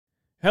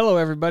Hello,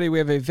 everybody. We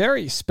have a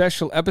very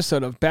special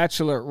episode of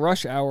Bachelor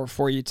Rush Hour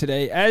for you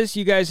today. As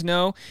you guys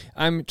know,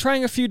 I'm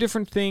trying a few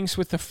different things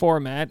with the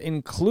format,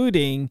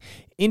 including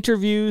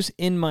interviews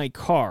in my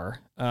car.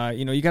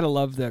 You got to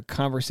love the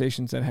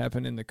conversations that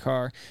happen in the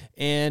car.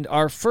 And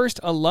our first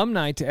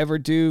alumni to ever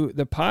do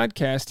the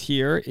podcast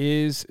here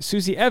is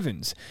Susie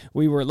Evans.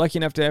 We were lucky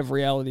enough to have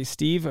Reality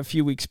Steve a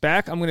few weeks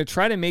back. I'm going to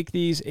try to make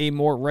these a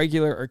more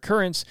regular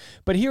occurrence,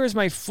 but here is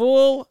my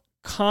full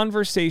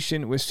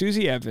conversation with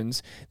Susie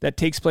Evans that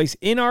takes place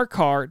in our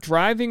car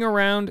driving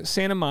around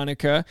Santa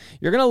Monica.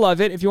 You're going to love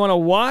it. If you want to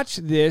watch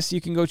this,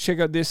 you can go check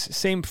out this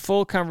same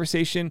full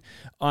conversation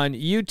on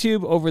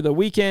YouTube over the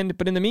weekend.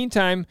 But in the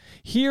meantime,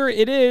 here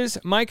it is,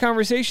 my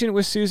conversation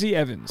with Susie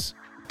Evans.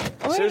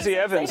 Susie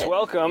Evans,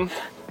 welcome.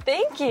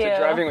 Thank you. To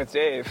Driving with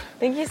Dave.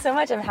 Thank you so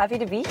much. I'm happy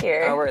to be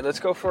here. All right, let's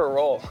go for a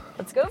roll.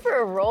 Let's go for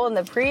a roll in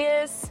the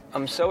Prius.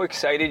 I'm so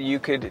excited you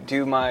could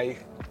do my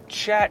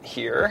chat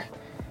here.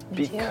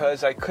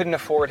 Because I couldn't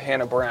afford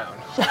Hannah Brown.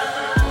 So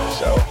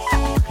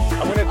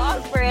I'm gonna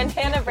off-brand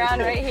Hannah Brown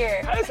right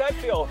here. How does that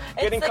feel?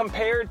 Getting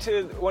compared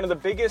to one of the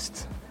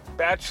biggest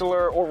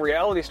Bachelor or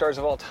reality stars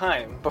of all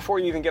time before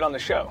you even get on the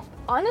show.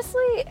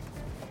 Honestly,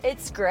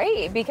 it's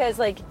great because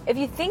if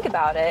you think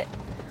about it,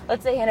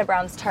 let's say Hannah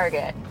Brown's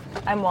Target.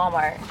 I'm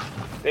Walmart.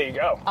 There you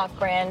go.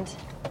 Off-brand.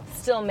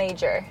 Still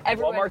major.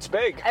 Walmart's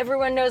big.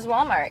 Everyone knows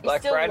Walmart.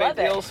 Black Friday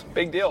deals,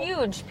 big deal.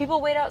 Huge. People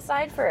wait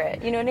outside for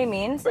it. You know what I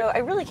mean? So I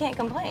really can't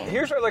complain.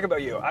 Here's what I like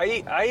about you.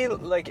 I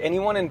like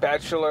anyone in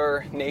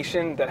Bachelor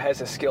Nation that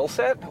has a skill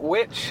set,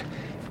 which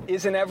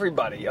isn't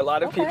everybody. A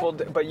lot of people,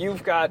 but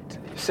you've got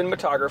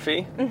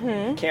cinematography,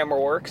 camera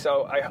work,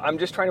 so I'm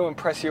just trying to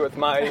impress you with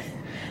my,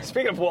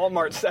 speaking of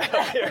Walmart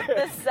setup here.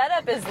 The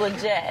setup is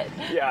legit.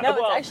 Yeah. No,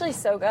 it's actually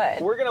so good.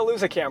 We're going to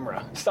lose a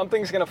camera.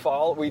 Something's going to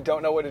fall. We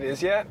don't know what it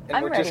is yet,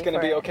 and we're just going to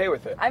be okay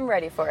with it. I'm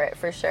ready for it,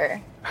 for sure.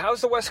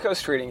 How's the West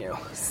Coast treating you?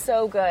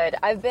 So good.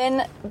 I've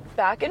been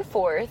back and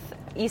forth,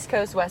 East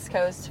Coast, West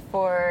Coast,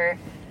 for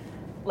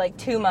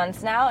 2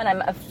 months now, and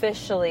I'm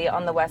officially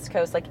on the West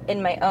Coast,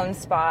 in my own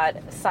spot,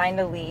 signed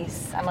a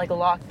lease. I'm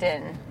locked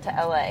in to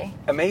LA.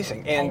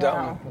 Amazing. And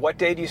what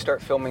day do you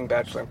start filming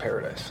Bachelor in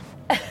Paradise?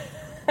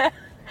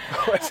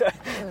 What's that?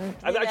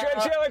 I'm not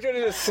trying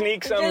to just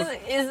sneak some.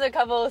 Just a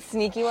couple of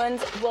sneaky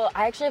ones. Well,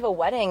 I actually have a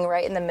wedding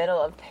right in the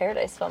middle of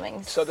Paradise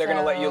filming. So they're going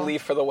to let you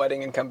leave for the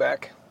wedding and come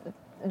back?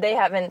 They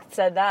haven't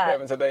said that. They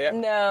haven't said that yet?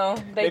 No,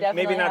 they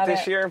definitely Maybe not haven't.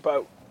 this year,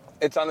 but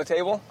it's on the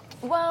table?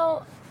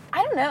 Well,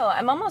 I don't know.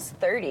 I'm almost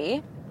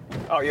 30.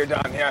 Oh, you're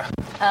done, yeah.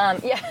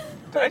 Yeah.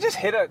 Did I just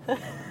hit a...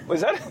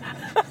 Was that...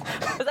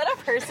 Was that a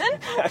person?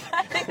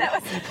 I think that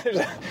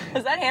was...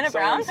 Was that Hannah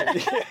Brown? Yeah,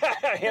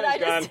 Hannah's Did I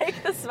gone. just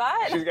take the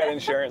spot? She's got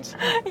insurance.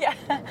 Yeah.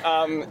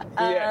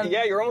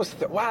 Yeah, you're almost...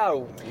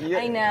 Wow. Yeah.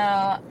 I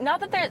know. Not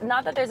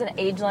that there's an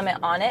age limit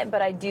on it,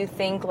 but I do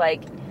think,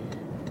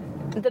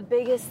 the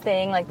biggest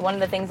thing, one of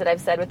the things that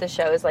I've said with the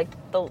show is,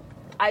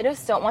 I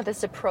just don't want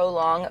this to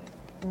prolong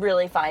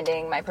really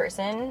finding my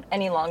person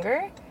any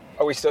longer.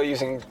 Are we still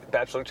using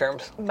Bachelor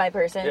terms? My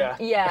person? Yeah.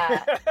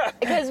 Yeah.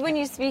 Because when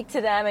you speak to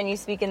them and you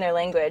speak in their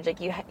language,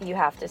 you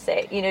have to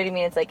say it. You know what I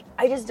mean? It's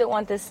I just don't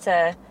want this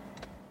to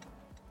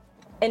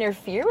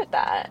interfere with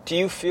that. Do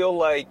you feel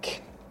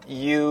like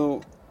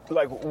you...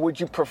 would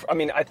you prefer... I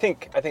mean, I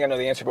think I know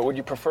the answer, but would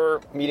you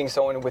prefer meeting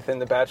someone within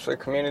the Bachelor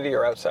community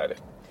or outside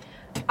it?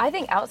 I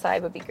think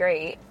outside would be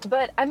great,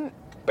 but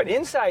But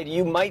inside,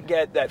 you might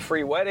get that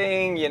free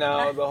wedding, the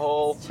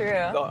whole... It's true.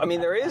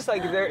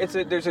 There is,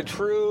 there's a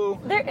true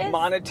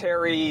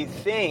monetary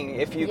thing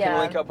if you can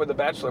link up with a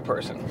Bachelor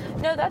person.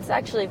 No, that's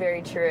actually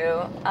very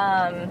true.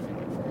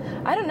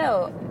 I don't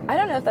know. I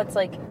don't know if that's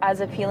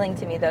as appealing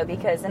to me though,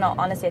 because in all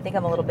honesty, I think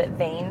I'm a little bit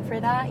vain for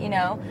that,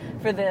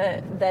 for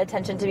the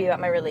attention to be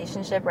about my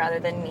relationship rather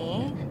than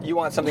me. You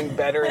want something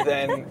better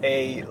than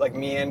a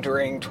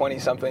meandering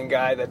 20-something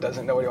guy that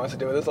doesn't know what he wants to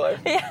do with his life?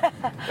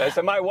 Yeah.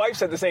 So my wife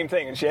said the same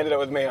thing, and she ended up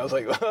with me. I was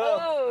like,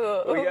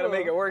 oh, we got to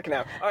make it work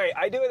now. All right,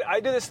 I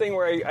do this thing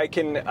where I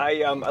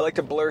like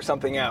to blur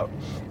something out.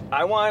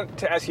 I want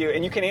to ask you,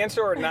 and you can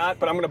answer or not,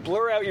 but I'm going to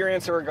blur out your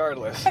answer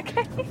regardless.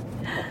 Okay.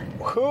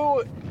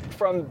 Who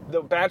from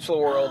the Bachelor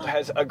world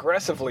has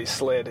aggressively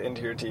slid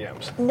into your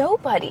DMs?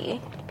 Nobody.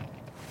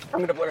 I'm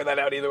going to blur that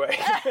out either way.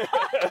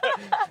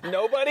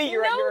 Nobody?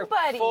 You're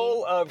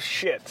full of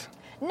shit.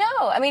 No,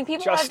 I mean,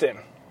 people Justin.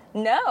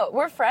 No,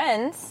 we're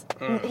friends.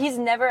 He's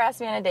never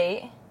asked me on a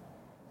date.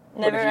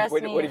 Never asked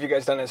me. What have you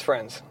guys done as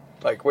friends?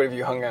 What have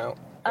you hung out?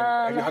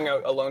 Have you hung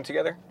out alone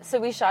together? So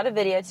we shot a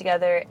video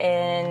together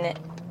in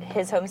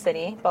his home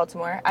city,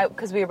 Baltimore,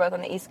 because we were both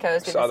on the East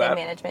Coast. We have the same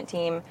management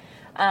team.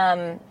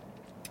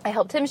 I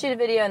helped him shoot a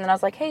video, and then I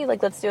was like, hey,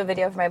 let's do a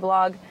video for my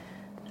blog.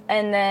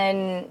 And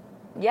then,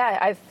 yeah,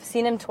 I've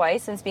seen him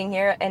twice since being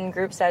here in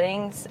group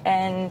settings.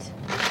 And,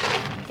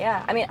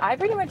 yeah, I mean, I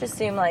pretty much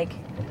assume,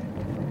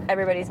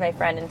 everybody's my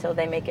friend until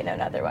they make it known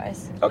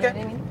otherwise. Okay. You know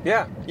what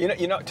I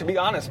mean? Yeah. To be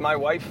honest, my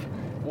wife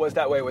was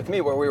that way with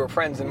me, where we were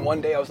friends, and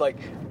one day I was like,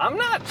 I'm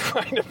not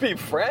trying to be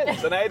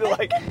friends, and I had to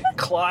like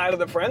claw out of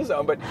the friend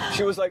zone. But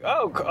she was like,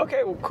 oh,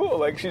 okay, well, cool.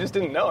 Like she just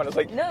didn't know, and I was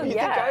like, no, you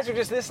think guys are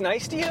just this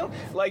nice to you?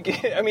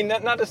 Like, I mean,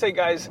 not to say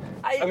guys.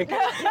 I mean,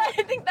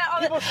 I think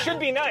that people should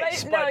be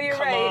nice, but you're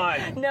come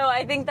right. on. No,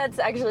 I think that's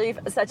actually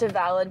such a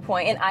valid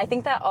point, and I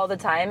think that all the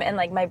time. And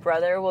like my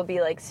brother will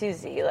be like,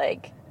 Susie,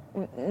 like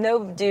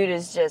no dude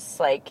is just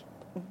like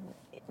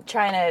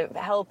trying to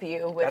help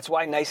you with. That's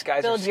why nice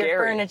guys are scary. Build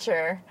your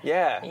furniture.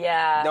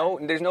 Yeah. No,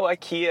 there's no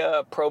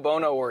IKEA pro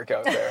bono work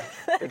out there.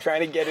 They're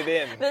trying to get it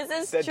in. This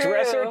is the true.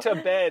 Dresser to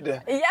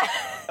bed.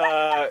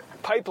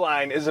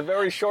 Pipeline is a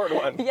very short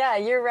one. Yeah,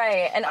 you're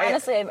right. And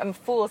honestly, I'm a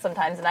fool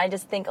sometimes, and I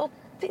just think, oh,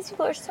 these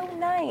people are so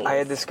nice. I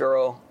had this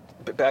girl.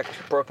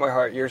 Broke my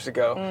heart years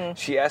ago.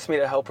 She asked me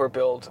to help her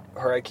build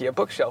her IKEA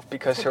bookshelf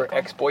because her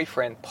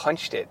ex-boyfriend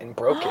punched it and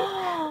broke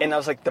it. And I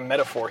was like, the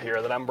metaphor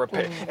here that I'm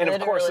repairing. And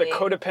of course, the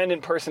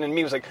codependent person in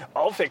me was like,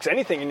 I'll fix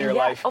anything in your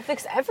life. I'll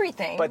fix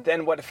everything. But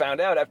then what I found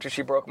out after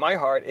she broke my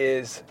heart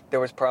is there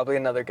was probably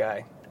another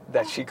guy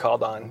that she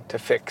called on to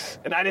fix.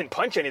 And I didn't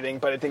punch anything,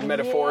 but I think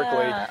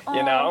metaphorically,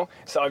 you know?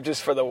 So I'm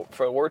just for the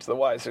words of the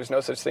wise, there's no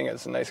such thing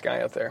as a nice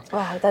guy out there.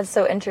 Wow, that's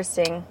so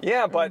interesting.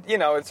 Yeah, but you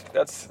know,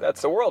 that's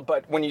the world.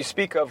 But when you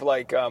speak of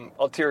like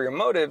ulterior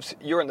motives,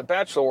 you're in the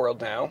Bachelor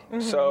world now.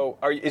 Mm-hmm. So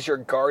is your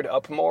guard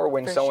up more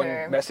when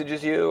someone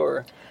messages you,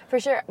 or? For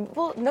sure.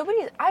 Well,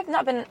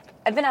 I've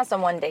been asked on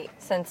one date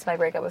since my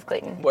breakup with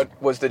Clayton. What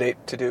was the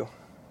date to do?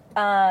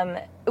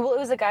 Well, it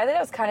was a guy that I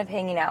was kind of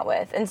hanging out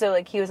with, and so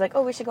like he was like,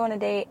 oh, we should go on a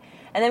date,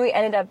 and then we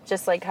ended up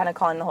just like kind of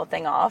calling the whole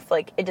thing off.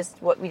 Like we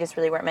just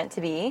really weren't meant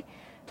to be.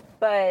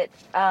 But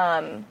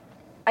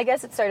I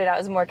guess it started out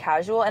as more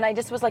casual, and I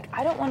just was like,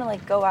 I don't want to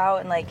like go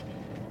out and like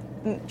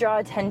draw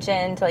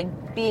attention to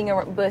like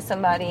being with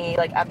somebody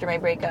like after my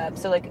breakup.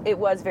 So like it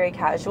was very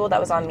casual.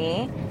 That was on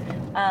me.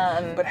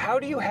 But how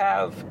do you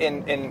have,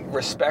 in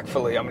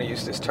respectfully, I'm going to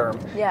use this term,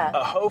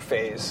 a hoe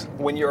phase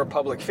when you're a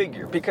public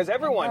figure? Because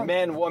everyone,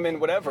 man,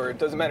 woman, whatever, it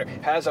doesn't matter,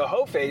 has a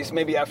hoe phase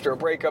maybe after a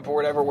breakup or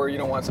whatever where you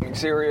don't want something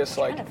serious.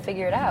 Like, trying to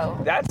figure it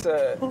out.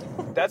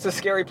 That's a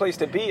scary place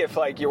to be if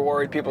like you're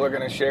worried people are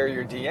going to share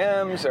your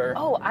DMs or.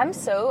 Oh,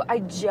 I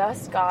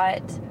just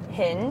got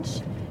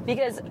Hinge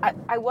because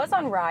I was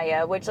on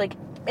Raya, which like.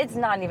 It's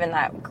not even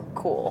that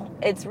cool.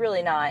 It's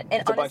really not.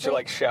 And it's honestly, a bunch of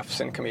like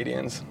chefs and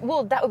comedians.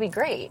 Well, that would be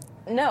great.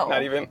 No.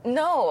 Not even?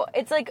 No.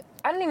 It's like,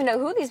 I don't even know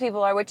who these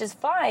people are, which is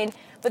fine,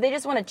 but they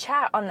just want to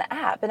chat on the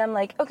app. And I'm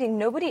like, okay,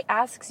 nobody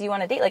asks you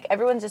on a date. Like,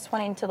 everyone's just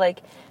wanting to like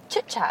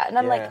chit-chat. And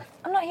I'm like,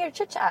 I'm not here to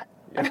chit-chat.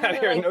 You're not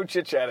here, no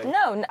chit-chatting.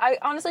 No, I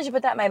honestly should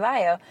put that in my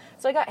bio.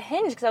 So I got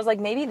Hinge because I was like,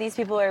 maybe these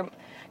people are,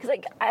 because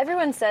like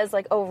everyone says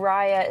like, oh,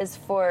 Raya is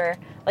for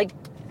like,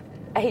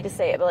 I hate to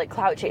say it, but like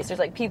clout chasers,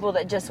 like people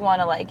that just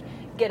want to like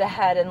get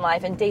ahead in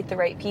life and date the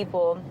right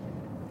people.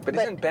 But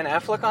isn't Ben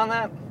Affleck on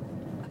that?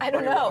 I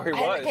don't know. I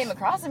haven't came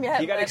across him yet.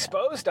 He got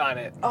exposed on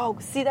it. Oh,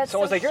 see, that's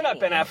someone's so like, "You're not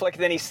Ben Affleck."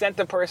 Then he sent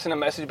the person a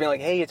message being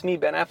like, "Hey, it's me,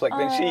 Ben Affleck."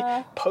 Then she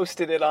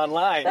posted it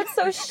online. That's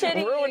so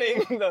shitty.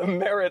 Ruining the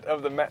merit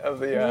of the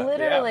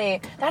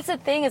literally. The that's the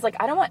thing is like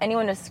I don't want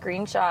anyone to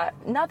screenshot.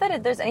 Not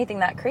that there's anything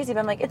that crazy,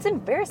 but I'm like it's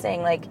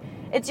embarrassing. Like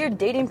it's your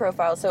dating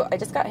profile. So I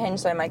just got Hinge,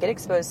 so I might get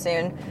exposed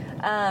soon.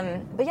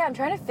 But yeah, I'm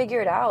trying to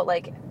figure it out.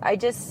 Like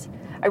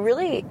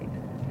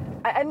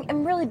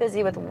I'm really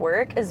busy with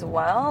work as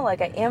well.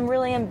 Like I am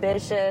really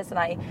ambitious, and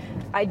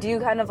I do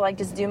kind of like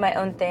just do my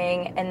own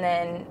thing, and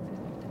then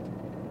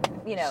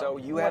you know. So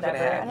you haven't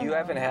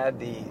had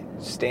the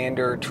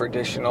standard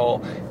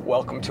traditional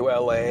welcome to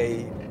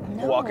LA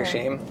walk of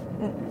shame.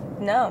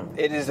 No.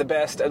 It is the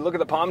best. Look at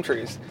the palm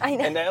trees. I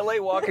know. And the LA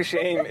walk of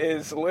shame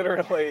is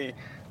literally.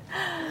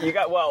 You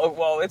got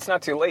well. It's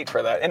not too late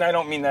for that, and I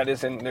don't mean that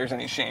there's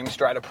any shame,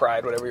 stride of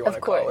pride, whatever you want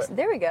to call it. Of course,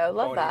 there we go.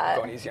 Love that.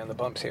 Going easy on the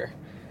bumps here.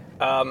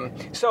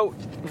 So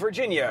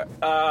Virginia,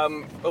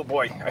 oh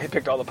boy, I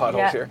picked all the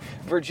potholes here.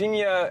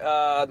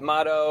 Virginia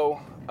motto: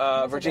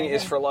 Virginia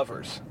is for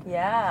lovers.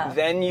 Yeah.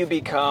 Then you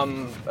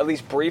become, at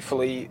least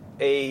briefly,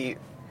 a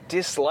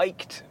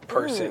disliked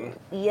person.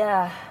 Ooh,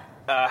 yeah.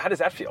 How does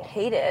that feel?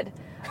 Hated.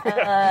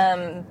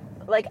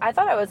 Like I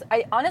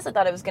honestly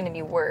thought it was going to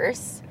be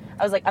worse.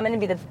 I was like, I'm going to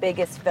be the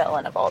biggest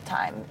villain of all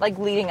time, like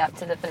leading up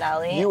to the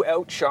finale. You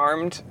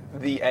out-charmed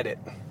the edit.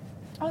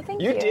 Oh,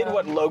 thank you. You did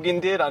what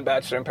Logan did on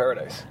Bachelor in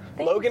Paradise.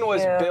 Logan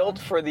was built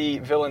for the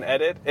villain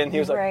edit, and he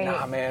was like,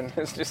 nah, man,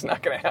 it's just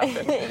not going to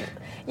happen.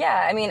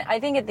 Yeah, I mean, I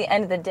think at the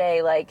end of the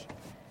day, like,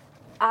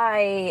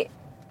 I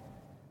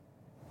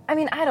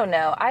mean, I don't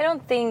know. I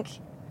don't think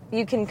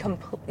you can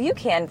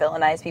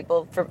villainize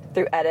people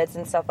through edits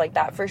and stuff like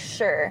that, for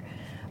sure.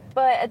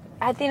 But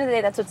at the end of the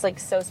day, that's what's like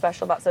so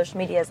special about social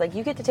media is like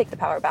you get to take the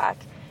power back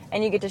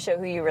and you get to show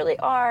who you really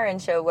are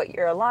and show what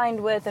you're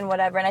aligned with and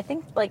whatever. And I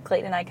think like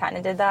Clayton and I kind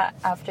of did that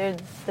after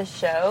the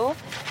show.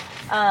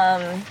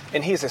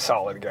 And he's a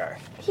solid guy.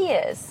 He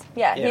is.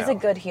 Yeah, he's a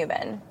good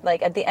human.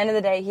 Like at the end of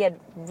the day, he had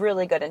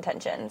really good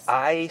intentions.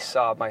 I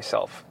saw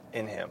myself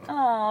in him.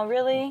 Oh,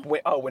 really?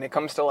 When it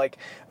comes to like,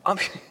 I'm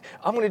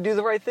going to do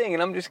the right thing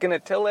and I'm just going to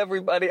tell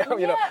everybody,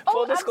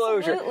 full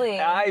disclosure. Absolutely.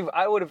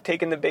 I would have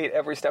taken the bait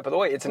every step of the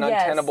way. It's an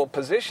untenable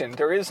position.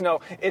 There is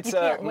no, it's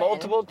a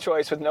multiple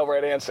choice with no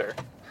right answer.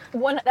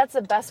 That's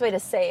the best way to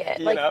say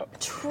it.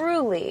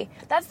 Truly,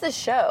 that's the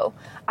show.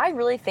 I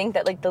really think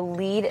that like the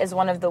lead is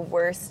one of the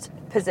worst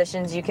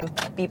positions you can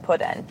be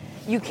put in.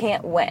 You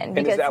can't win.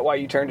 And is that why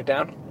you turned it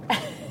down?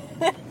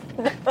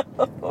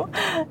 No.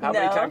 How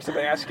many times did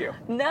they ask you?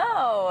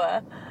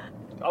 No.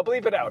 I'll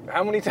bleep it out.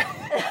 How many times?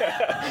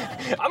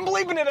 I'm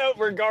bleeping it out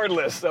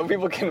regardless, so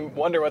people can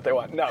wonder what they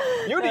want. No,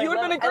 you would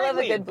have been a great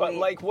lead, but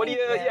like, what do you?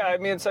 Yeah, I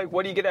mean, it's like,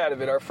 what do you get out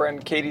of it? Our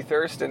friend Katie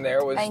Thurston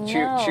there was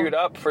chewed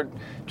up for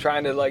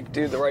trying to like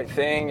do the right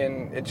thing,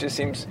 and it just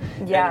seems,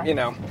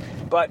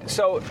 But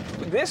so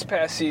this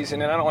past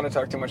season, and I don't want to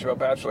talk too much about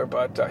Bachelor,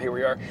 but here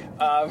we are.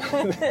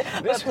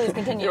 But please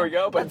continue. Here we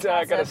go. But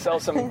I got to sell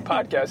some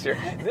podcasts here.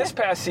 This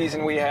past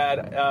season, we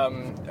had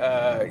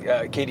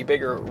Katie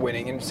Bigger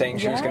winning and saying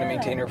she was going to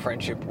maintain her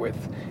friendship with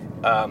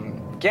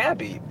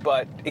Gabby,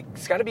 but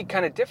it's got to be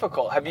kind of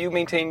difficult. Have you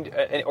maintained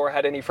or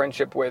had any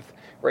friendship with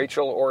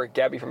Rachel or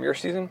Gabby from your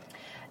season?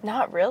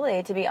 Not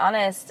really, to be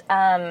honest.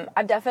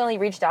 I've definitely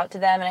reached out to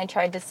them, and I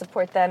tried to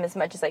support them as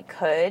much as I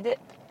could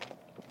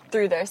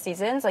through their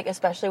seasons, like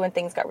especially when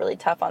things got really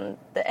tough on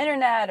the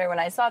internet or when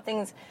I saw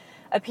things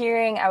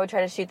appearing, I would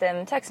try to shoot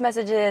them text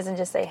messages and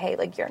just say, hey,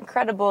 like, you're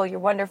incredible, you're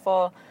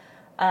wonderful,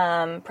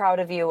 proud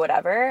of you,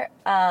 whatever.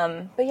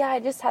 But yeah,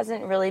 it just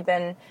hasn't really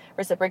been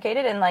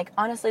reciprocated, and like,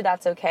 honestly,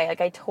 that's okay. Like,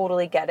 I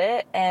totally get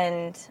it,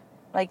 and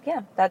like,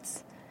 yeah,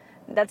 that's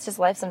just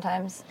life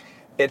sometimes.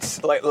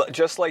 It's like,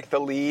 just like the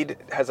lead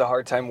has a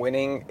hard time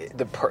winning,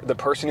 the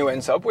person who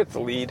ends up with the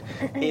lead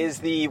is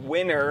the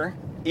winner,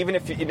 even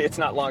if it's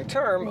not long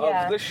term,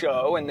 of the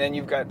show, and then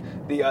you've got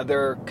the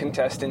other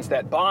contestants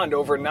that bond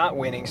over not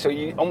winning, so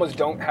you almost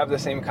don't have the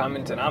same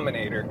common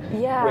denominator,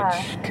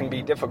 which can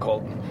be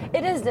difficult.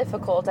 It is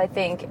difficult, I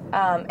think,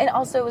 and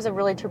also it was a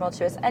really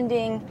tumultuous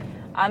ending.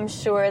 I'm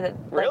sure that...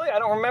 Really? I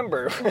don't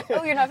remember.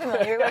 Oh, you're not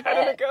familiar with it? How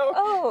did it go?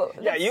 Oh,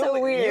 that's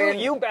so weird.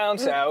 You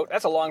bounce out.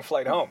 That's a long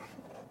flight home.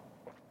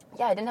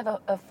 Yeah, I didn't have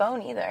a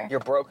phone either. You're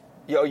broke.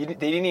 They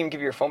didn't even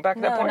give you your phone back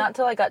at that point? No, not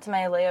till I got to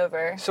my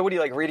layover. So what, are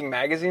you like reading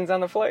magazines on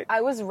the flight?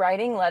 I was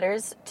writing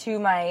letters to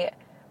my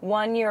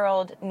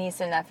 1-year-old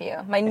niece and nephew.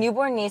 My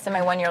newborn niece and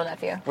my 1-year-old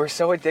nephew. We're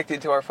so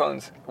addicted to our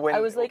phones. I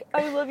was like,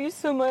 I love you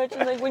so much,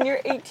 and like, when you're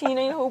 18,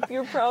 I hope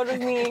you're proud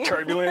of me.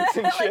 Turbulence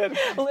and shit.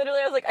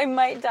 Literally, I was like, I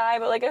might die,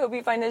 but like, I hope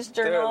you find this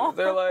journal.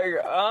 They're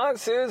like, Aunt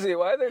Susie,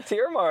 why are there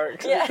tear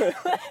marks?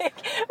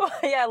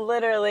 Yeah,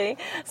 literally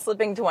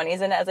slipping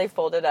 20s in as I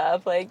fold it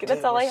up. Like,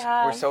 that's all I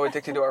have. We're so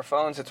addicted to our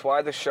phones. It's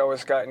why the show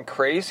has gotten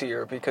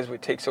crazier, because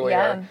it takes away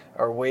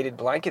our weighted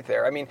blanket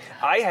there. I mean,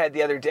 I had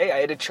the other day, I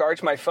had to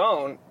charge my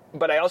phone,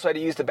 but I also had to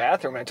use the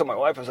bathroom, and I told my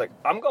wife, I was like,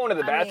 I'm going to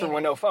the bathroom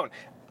with no phone.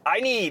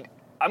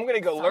 I'm going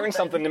to go learn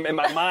something in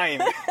my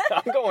mind.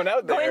 I'm going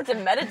out there. Going to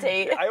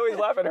meditate. I always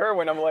laugh at her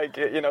when I'm like,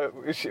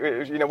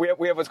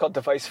 we have what's called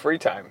device-free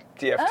time,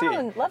 DFT.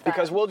 Oh, love that.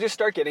 Because we'll just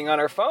start getting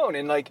on our phone,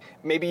 and like,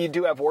 maybe you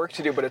do have work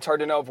to do, but it's hard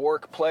to know if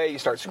work, play, you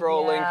start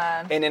scrolling.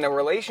 Yeah. And in a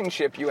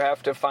relationship, you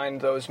have to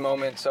find those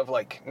moments of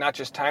like, not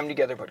just time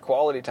together, but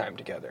quality time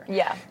together.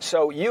 Yeah.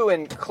 So you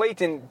and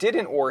Clayton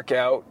didn't work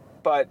out,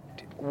 but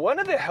one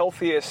of the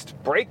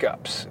healthiest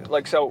breakups.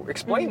 Like, so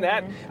explain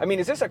that. I mean,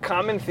 is this a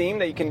common theme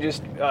that you can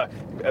just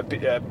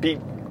be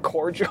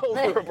cordial?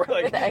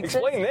 Like,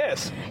 explain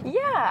this.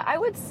 Yeah, I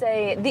would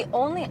say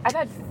I've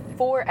had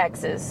 4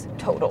 exes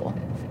total.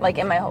 Like,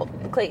 in my whole,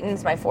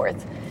 Clayton's my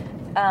 4th.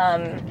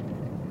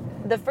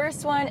 The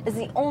first one is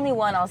the only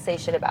one I'll say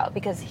shit about,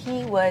 because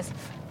he was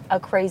a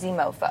crazy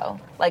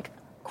mofo. Like,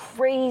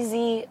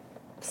 crazy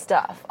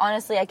stuff.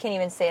 Honestly, I can't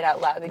even say it out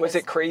loud. Was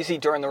it crazy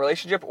during the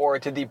relationship, or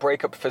did the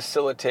breakup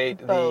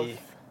facilitate both?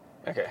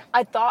 Okay.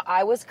 I thought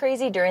I was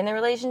crazy during the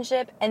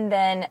relationship, and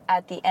then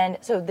at the end,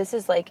 so this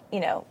is like,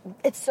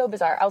 it's so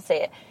bizarre. I'll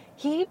say it.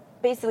 He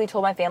basically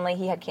told my family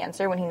he had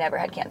cancer when he never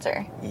had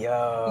cancer.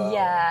 Yo.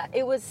 Yeah,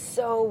 it was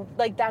so,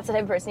 like, that's the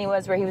type of person he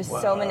was, where he was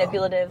so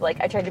manipulative. Like,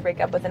 I tried to break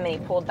up with him, and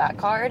he pulled that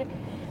card.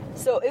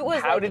 So it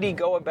was. How did he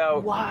go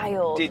about?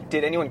 Wild.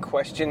 Did anyone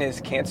question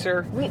his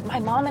cancer? My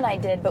mom and I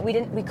did, but we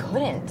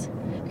couldn't,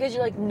 because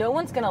you're like, no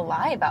one's gonna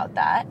lie about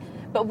that.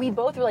 But we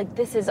both were like,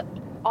 this is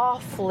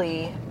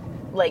awfully,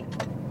 like,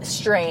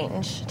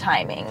 strange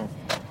timing.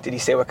 Did he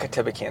say what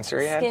type of cancer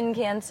he had? Skin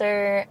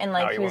cancer, and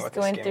like, he was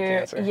going through.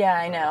 Cancer. Yeah,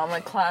 I know. I'm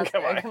like, classic.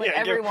 Come on, I'm like,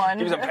 everyone.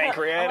 Give him some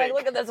pancreatic. I'm like,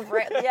 look at this.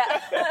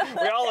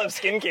 Yeah. We all have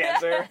skin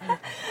cancer.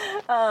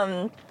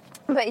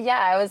 But yeah,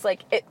 I was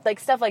like,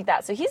 stuff like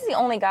that. So he's the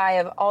only guy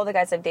of all the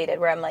guys I've dated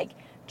where I'm like,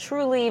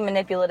 truly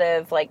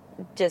manipulative, like,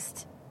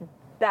 just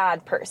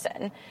bad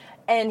person.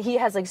 And he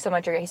has like so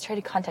much regret. He's tried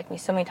to contact me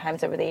so many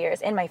times over the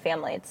years, and my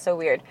family. It's so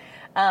weird.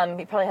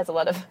 He probably has a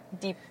lot of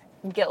deep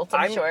guilt,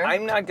 I'm sure.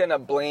 I'm not going to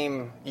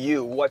blame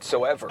you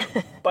whatsoever.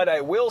 But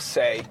I will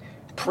say,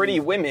 pretty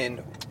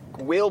women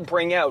will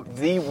bring out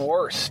the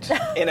worst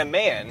in a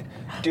man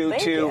due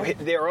to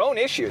their own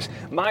issues.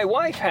 My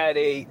wife had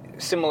a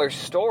similar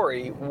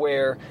story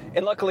where,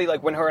 and luckily,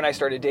 like when her and I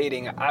started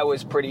dating, I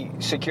was pretty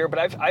secure, but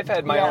I've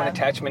had my own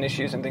attachment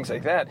issues and things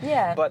like that.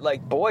 Yeah. But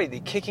like, boy, the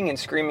kicking and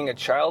screaming a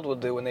child will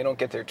do when they don't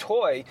get their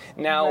toy,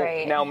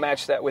 now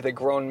match that with a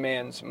grown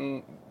man's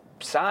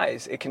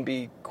size, it can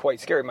be quite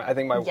scary. I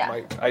think I'll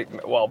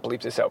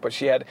bleep this out, but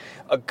she had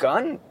a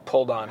gun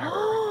pulled on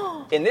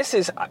her. And this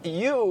is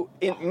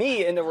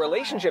me in the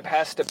relationship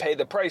has to pay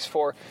the price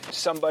for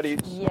somebody.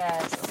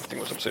 Yes. I think it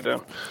was upside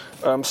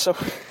down. So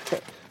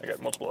I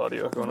got multiple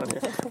audio going on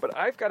here. But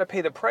I've got to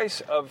pay the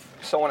price of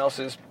someone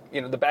else's,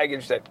 the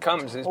baggage that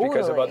comes is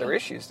because of other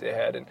issues they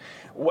had. And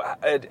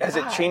has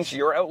it changed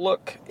your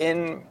outlook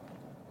in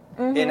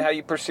how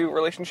you pursue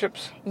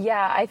relationships?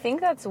 Yeah, I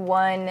think that's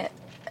one.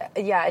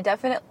 Yeah,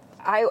 definitely.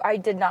 I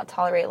did not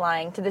tolerate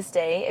lying to this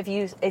day.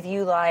 If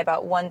you lie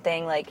about one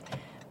thing, like,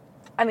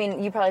 I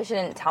mean, you probably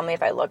shouldn't tell me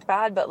if I look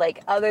bad, but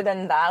like other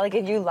than that, like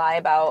if you lie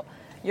about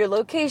your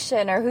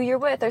location or who you're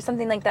with or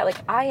something like that, like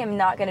I am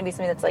not going to be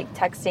somebody that's like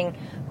texting,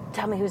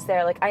 tell me who's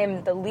there. Like I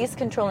am the least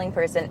controlling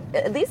person,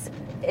 at least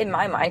in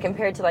my mind,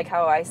 compared to like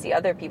how I see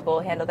other people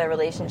handle their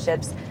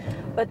relationships.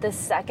 But the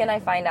second I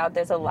find out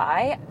there's a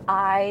lie,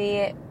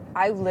 I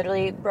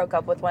literally broke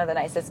up with one of the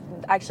nicest,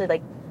 actually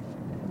like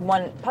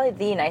probably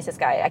the nicest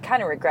guy. I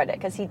kind of regret it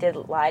because he did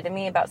lie to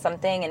me about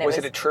something, and was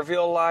it a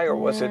trivial lie or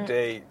was it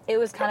a? It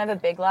was kind of a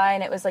big lie,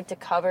 and it was like to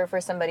cover for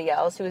somebody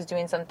else who was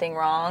doing something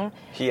wrong.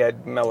 He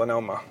had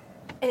melanoma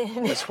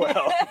as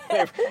well.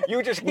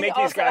 You just make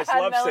these guys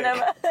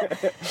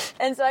lovesick.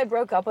 And so I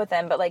broke up with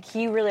him, but like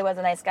he really was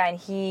a nice guy,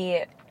 and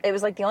it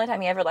was like the only time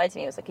he ever lied to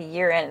me. It was like a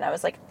year in, and I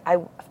was like,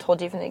 I've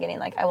told you from the beginning,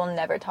 like I will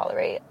never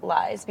tolerate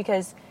lies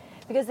because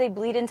they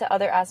bleed into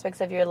other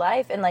aspects of your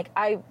life. And like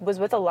I was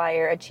with a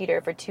liar, a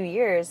cheater for 2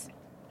 years.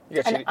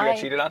 You got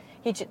cheated on?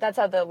 That's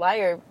how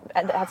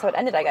that's how it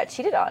ended. I got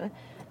cheated on.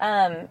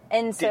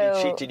 And so did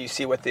he cheat? Did you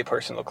see what the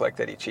person looked like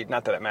that he cheated?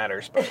 Not that it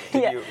matters, but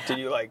did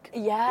you like?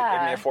 Yeah.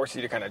 I mean, it forced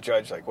you to kind of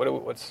judge, like, what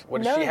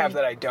does she have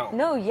that I don't?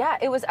 No, yeah,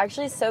 it was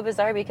actually so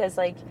bizarre because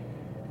like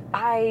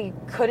I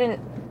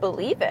couldn't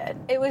believe it.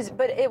 It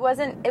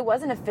wasn't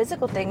a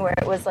physical thing where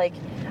it was like.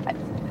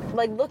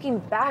 Like looking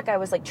back, I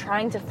was like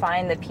trying to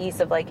find the piece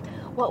of like,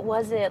 what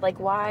was it? Like,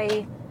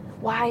 why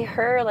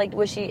her? Like,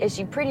 is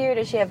she prettier?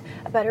 Does she have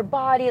a better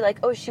body? Like,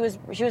 oh, she was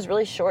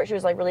really short. She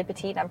was like really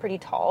petite and I'm pretty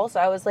tall. So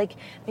I was like,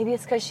 maybe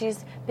it's because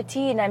she's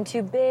petite and I'm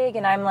too big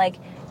and I'm like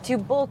too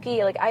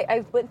bulky. Like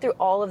I went through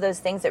all of those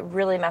things that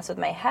really messed with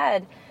my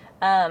head.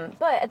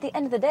 But at the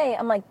end of the day,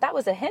 I'm like, that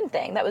was a him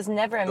thing. That was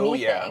never a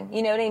me thing.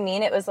 You know what I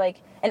mean? It was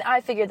like, and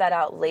I figured that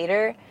out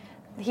later.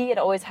 He had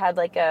always had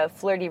like a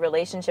flirty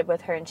relationship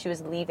with her, and she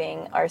was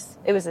leaving this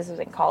was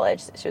in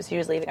college. She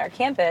was leaving our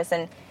campus,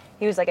 and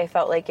he was like, I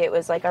felt like it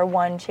was like our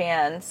one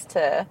chance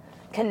to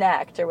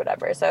connect or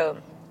whatever. So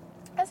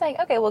I was like,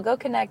 okay, we'll go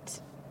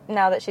connect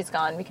now that she's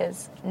gone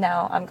because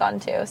now I'm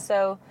gone too.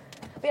 So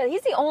but yeah,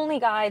 he's the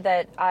only guy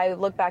that I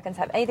look back and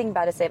have anything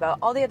bad to say about.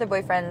 All the other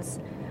boyfriends,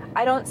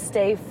 I don't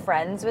stay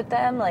friends with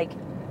them. Like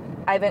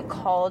I haven't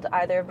called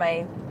either of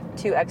my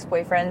 2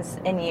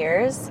 ex-boyfriends in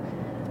years.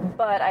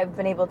 But I've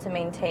been able to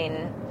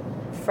maintain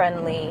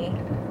friendly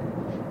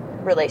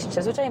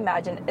relationships, which I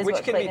imagine is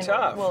what can be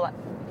tough.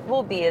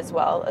 Will be as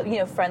well.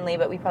 Friendly,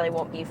 but we probably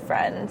won't be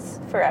friends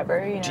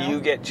forever. Do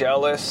you get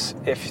jealous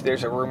if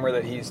there's a rumor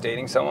that he's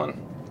dating someone?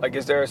 Like,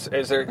 is there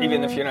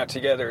even if you're not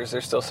together, is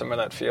there still some of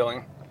that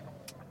feeling?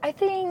 I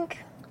think.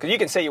 Because you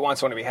can say you want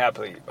someone to be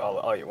happy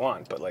all you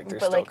want, but like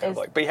there's still kind of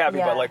like be happy,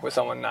 but like with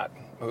someone not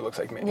who looks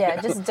like me.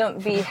 Yeah, just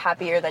don't be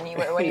happier than you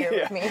were when you were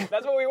with me.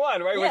 That's what we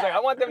want, right? Yeah. Like,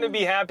 I want them to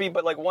be happy,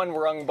 but like one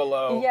rung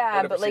below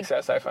whatever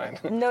success I find.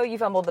 No, you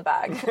fumbled the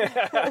bag.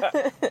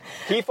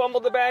 He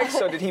fumbled the bag,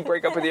 so did he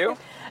break up with you?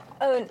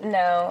 Oh,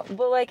 no.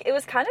 Well, like,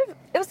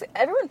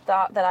 everyone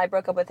thought that I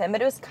broke up with him,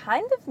 but it was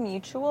kind of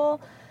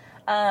mutual.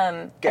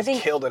 Guys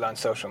killed it on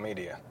social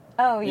media.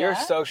 Oh, yeah? Your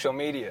social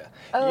media.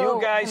 You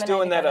guys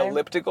doing that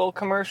elliptical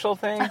commercial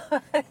thing?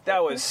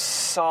 That was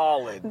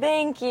solid.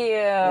 Thank you.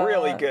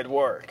 Really good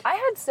work. I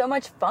had so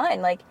much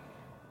fun. Like,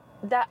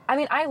 that, I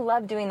mean, I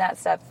love doing that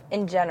stuff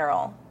in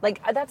general.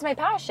 Like, that's my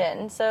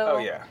passion.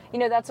 So,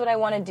 that's what I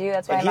want to do.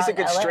 That's why I'm out in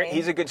LA.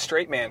 He's a good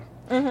straight man.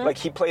 Mm-hmm. Like,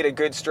 he played a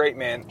good straight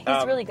man.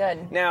 He's really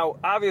good. Now,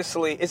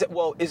 obviously, is it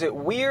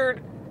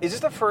weird? Is this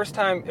the first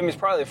time, it's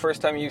probably the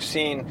first time you've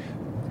seen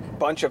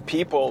bunch of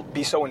people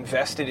be so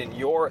invested in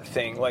your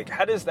thing? Like,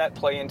 how does that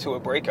play into a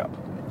breakup?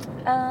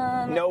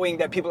 Knowing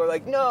that people are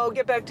like, no,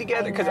 get back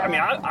together. Because, I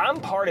mean, I'm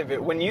part of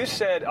it. When you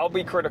said, I'll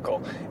be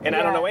critical, and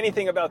I don't know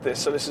anything about this,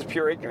 so this is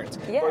pure ignorance.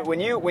 Yeah. But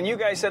when you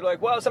guys said,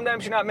 like, well,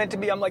 sometimes you're not meant to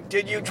be, I'm like,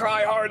 did you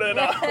try hard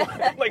enough?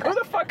 Like, who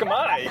the fuck am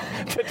I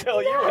to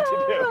tell you what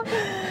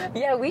to do?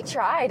 Yeah, we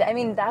tried. I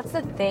mean, that's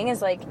the thing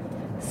is, like,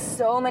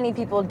 so many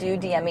people do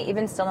DM me,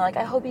 even still, like,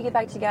 I hope you get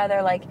back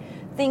together. Like,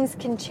 things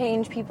can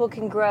change, people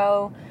can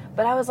grow.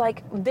 But I was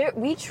like,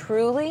 we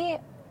truly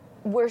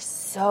were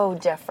so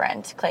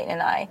different, Clayton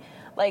and I.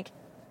 Like,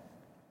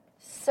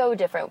 so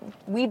different.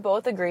 We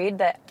both agreed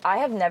that I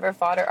have never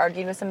fought or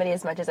argued with somebody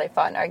as much as I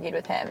fought and argued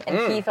with him,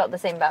 and he felt the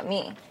same about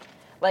me.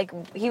 Like,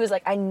 he was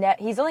like,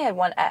 he's only had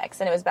one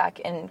ex, and it was back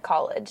in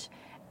college,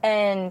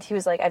 and he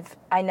was like,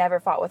 I never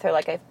fought with her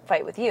like I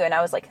fight with you, and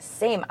I was like,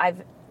 same.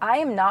 I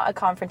am not a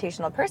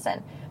confrontational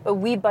person, but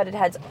we butted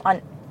heads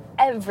on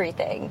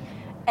everything,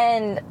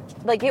 and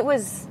like it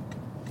was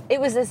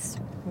this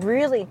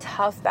really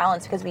tough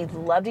balance because we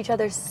loved each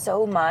other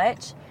so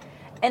much,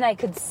 and I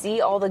could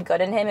see all the good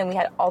in him, and we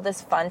had all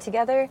this fun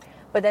together,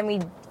 but then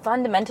we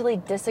fundamentally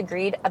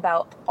disagreed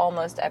about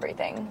almost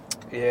everything.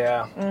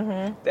 Yeah.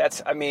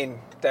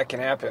 That can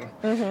happen.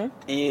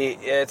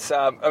 It's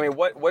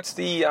what's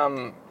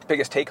the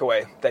biggest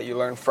takeaway that you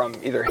learned from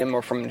either him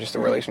or from just the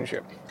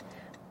relationship?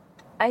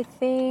 I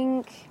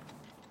think,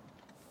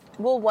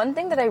 one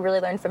thing that I really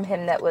learned from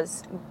him that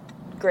was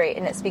great,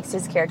 and it speaks to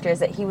his character, is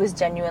that he was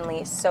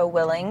genuinely so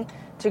willing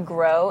to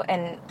grow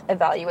and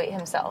evaluate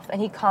himself,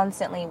 and he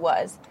constantly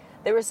was.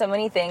 There were so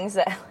many things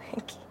that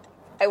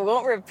I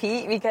won't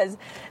repeat because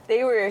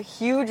they were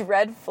huge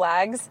red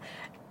flags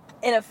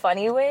in a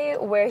funny way,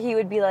 where he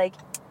would be like,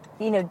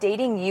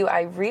 dating you,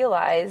 I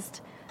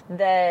realized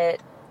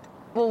that,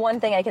 one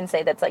thing I can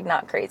say that's like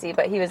not crazy,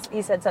 but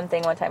he said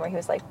something one time where he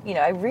was like,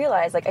 I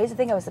realized, like, I used to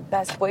think I was the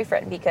best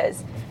boyfriend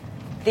because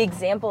the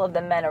example of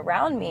the men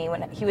around me,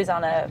 when he was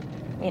on a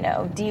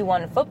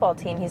D1 football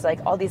team, he's like,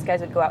 all these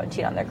guys would go out and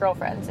cheat on their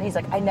girlfriends, and he's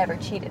like, I never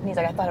cheated, and he's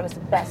like, I thought I was the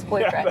best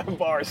boyfriend. Yeah, the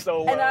bar is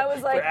so low. And I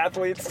was like, for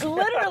athletes.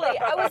 Literally,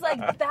 I was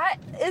like, that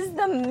is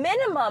the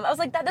minimum. I was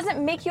like, that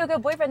doesn't make you a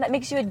good boyfriend. That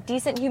makes you a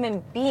decent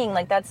human being.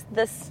 Like, that's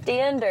the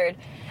standard.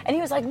 And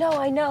he was like, no,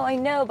 I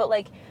know, but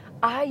like,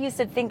 I used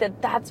to think that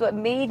that's what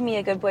made me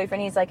a good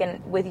boyfriend. He's like,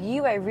 and with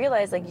you, I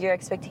realized, like, your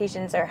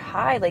expectations are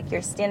high, like,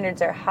 your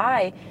standards are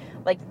high,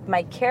 like,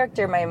 my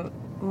character, my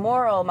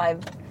moral,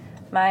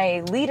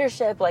 my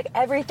leadership, like,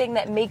 everything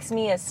that makes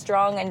me a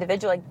strong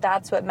individual, like,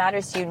 that's what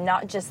matters to you,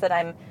 not just that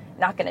I'm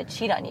not going to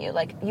cheat on you.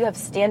 Like, you have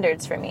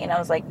standards for me. And I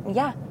was like,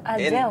 yeah,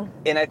 I do.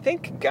 And I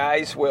think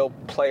guys will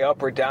play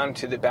up or down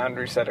to the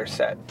boundaries that are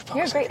set.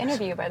 You're a great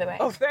interview, by the way.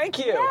 Oh, thank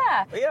you.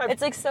 Yeah. Yeah.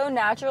 It's like so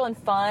natural and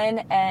fun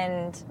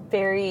and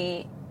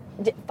very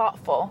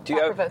thoughtful,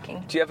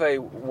 thought-provoking. Do you have a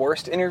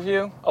worst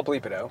interview? I'll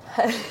bleep it out.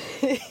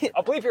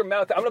 I'll bleep your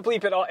mouth. I'm gonna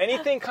bleep it all.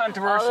 Anything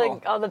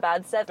controversial. All the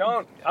bad stuff.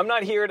 I'm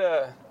not here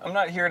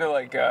to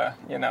like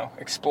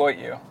exploit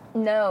you.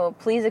 No,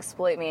 please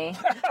exploit me.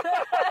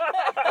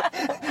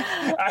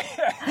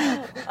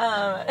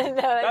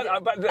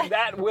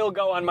 That will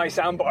go on my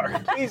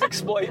soundbar. Please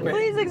exploit me.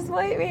 Please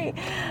exploit me.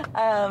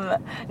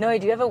 No, I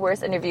do have a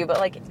worse interview, but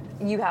like,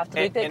 you have to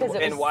bleep it because it was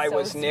And why so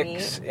was sweet.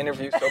 Nick's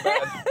interview so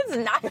bad? It's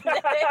not Nick's.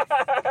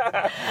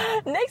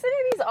 Nick's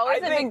interviews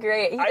always have been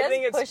great. He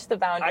does push the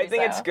boundaries. I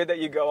think it's good that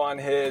you go on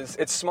his.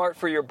 It's smart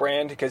for your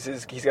brand because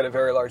he's got a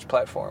very large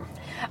platform.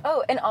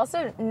 Oh, and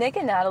also Nick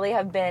and Natalie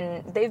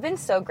they've been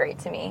so great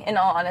to me. In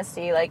all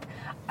honesty, like,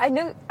 I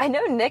know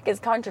Nick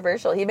is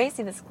controversial. He may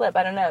see this clip.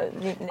 I don't know.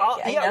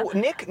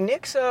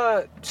 Nick's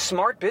a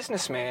smart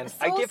businessman. So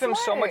I give him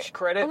so much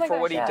credit for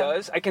what he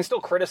does. I can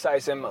still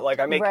criticize him. Like,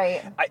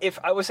 if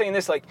I was saying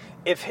this, like,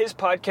 if his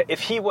podcast, if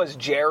he was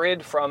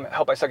Jared from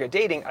Help I Suck at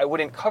Dating, I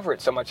wouldn't cover it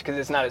so much because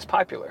it's not as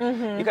popular.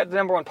 Mm-hmm. You got the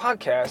 #1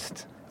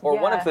 podcast, or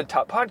one of the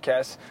top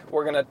podcasts.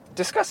 We're gonna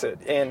discuss it.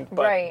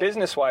 But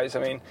business-wise, I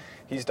mean,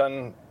 he's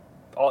made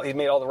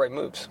all the right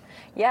moves.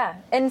 Yeah,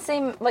 and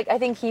same, like, I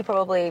think he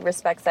probably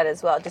respects that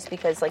as well, just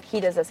because, like,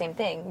 he does the same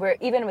thing. Where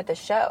even with the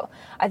show,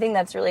 I think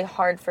that's really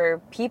hard for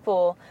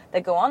people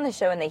that go on the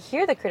show and they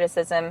hear the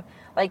criticism.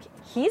 Like,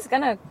 he's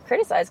gonna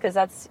criticize because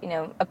that's,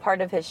 a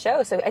part of his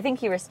show. So I think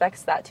he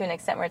respects that to an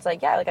extent where it's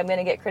like, yeah, like, I'm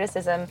gonna get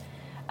criticism.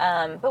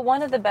 But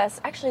one of the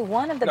best. No,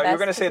 you're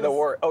gonna say the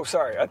worst. Oh,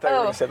 sorry, I thought you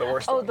were gonna say the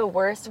worst. The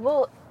worst.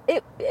 Well,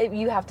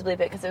 you have to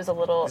believe it because it was a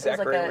little.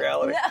 Zachary, it was like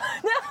reality. No.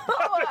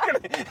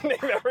 I'm just gonna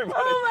name everybody.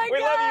 Oh my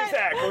God. Love you,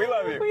 Zach. We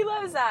love you. We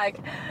love Zach.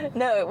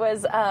 No, it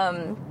was.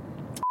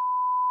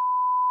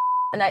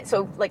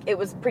 So like, it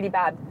was pretty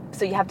bad.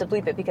 So you have to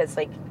bleep it because,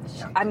 like,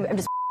 I'm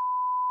just.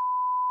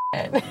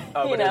 But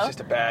it was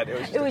just bad. It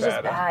was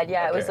just bad.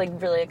 Yeah, okay. It was like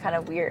really kind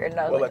of weird. And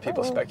I was we'll like, let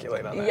people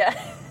speculate on that.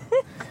 Yeah.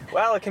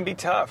 Well, it can be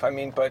tough. I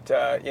mean, but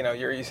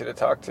you're easy to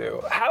talk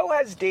to.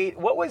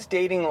 What was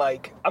dating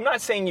like? I'm not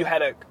saying you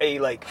had a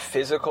like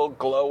physical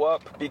glow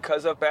up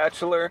because of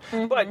Bachelor,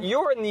 but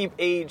you're in the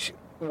age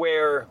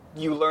where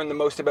you learn the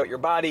most about your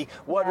body,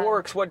 what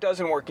works, what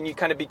doesn't work, and you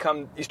start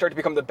to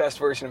become the best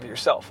version of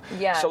yourself.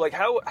 Yeah. So like,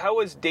 how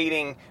was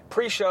dating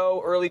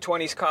pre-show, early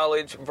 20s,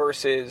 college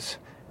versus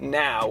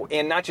now?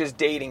 And not just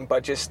dating,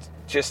 but just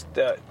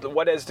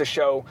what has the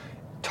show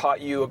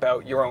taught you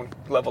about your own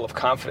level of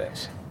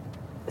confidence?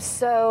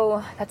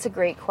 So that's a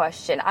great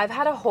question. I've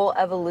had a whole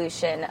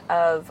evolution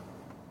of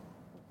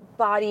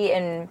body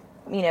and,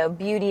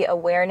 beauty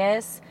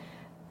awareness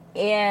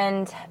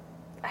and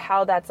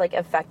how that's like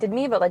affected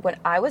me. But like, when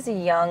I was a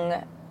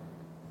young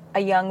a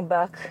young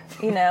buck,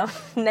 19.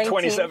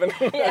 27.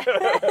 Yeah.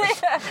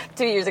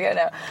 2 years ago,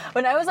 no.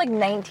 When I was like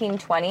 19,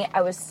 20,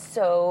 I was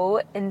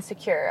so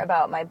insecure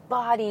about my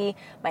body,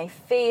 my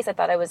face. I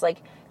thought I was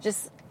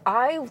just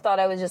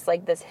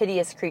like this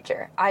hideous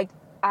creature.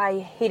 I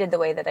hated the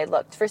way that I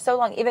looked for so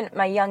long. Even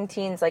my young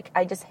teens,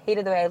 I just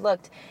hated the way I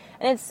looked.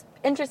 And it's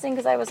interesting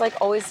because I was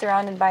always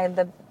surrounded by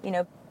the,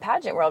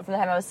 pageant world from the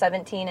time I was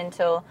 17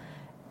 until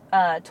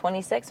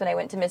 26 when I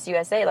went to Miss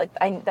USA.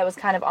 That was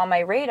kind of on my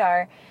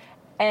radar.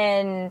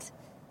 And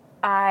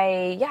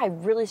I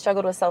really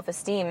struggled with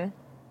self-esteem.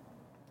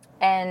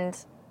 And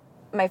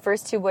my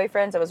first 2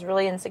 boyfriends, I was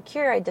really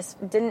insecure. I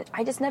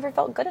just never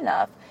felt good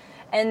enough.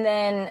 And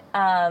then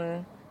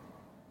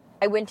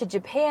I went to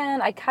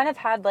Japan. I kind of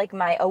had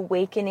my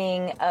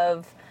awakening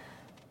of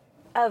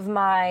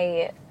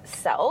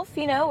myself,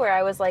 where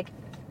I was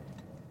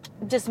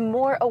just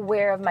more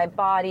aware of my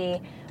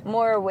body,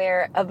 more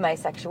aware of my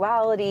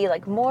sexuality,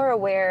 more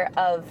aware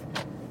of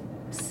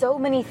so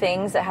many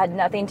things that had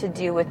nothing to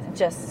do with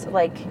just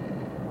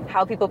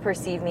how people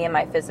perceive me and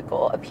my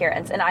physical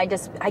appearance. And I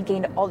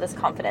gained all this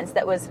confidence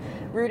that was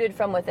rooted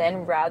from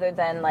within rather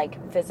than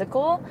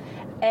physical.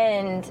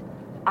 And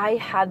I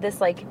had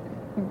this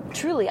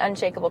truly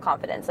unshakable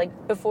confidence.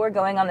 Before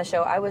going on the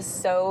show, I was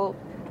so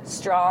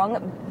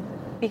strong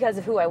because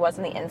of who I was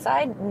on the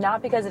inside,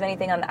 not because of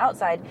anything on the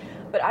outside.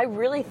 But I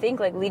really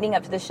think leading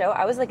up to the show,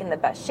 I was in the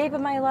best shape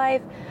of my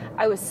life.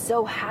 I was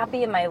so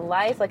happy in my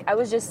life. I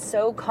was just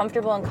so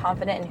comfortable and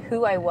confident in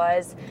who I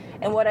was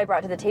and what I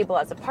brought to the table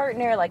as a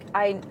partner.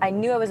 I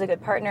knew I was a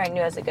good partner. I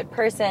knew I was a good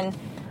person.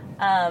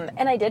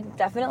 And I did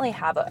definitely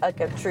have a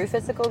true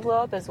physical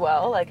glow up as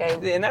well.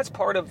 And that's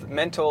part of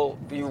mental,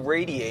 you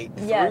radiate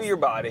through your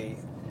body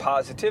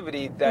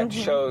positivity that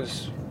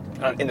shows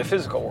in the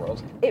physical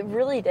world. It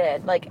really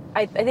did.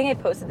 I think I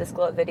posted this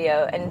glow up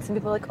video and some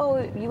people were oh,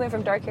 you went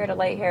from dark hair to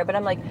light hair. But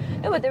I'm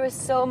no, but there was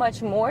so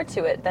much more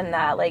to it than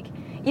that.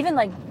 Even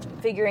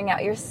figuring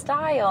out your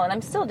style, and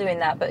I'm still doing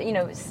that, but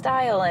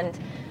style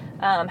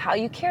and how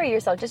you carry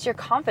yourself, just your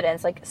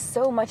confidence,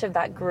 so much of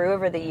that grew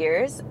over the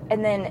years.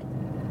 And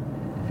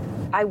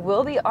then I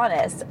will be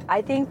honest,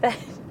 I think that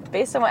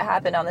based on what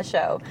happened on the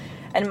show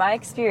and my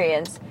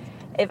experience,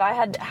 if I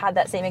had had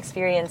that same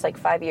experience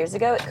 5 years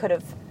ago, it could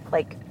have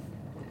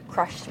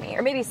crushed me,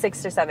 or maybe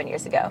 6 or 7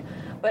 years ago.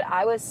 But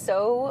I was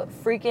so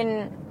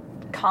freaking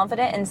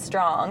confident and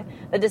strong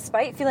that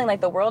despite feeling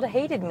like the world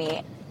hated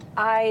me,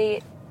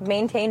 I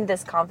maintained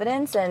this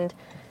confidence, and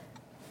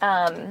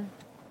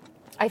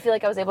I feel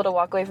like I was able to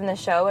walk away from the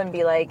show and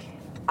be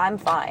I'm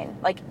fine.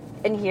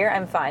 In here,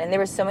 I'm fine. And there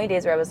were so many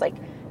days where I was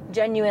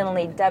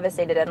genuinely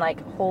devastated and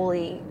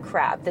holy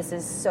crap, this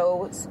is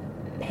so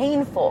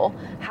painful.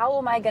 How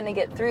am I going to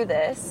get through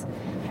this?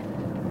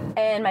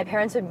 And my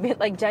parents would be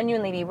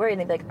genuinely be worried,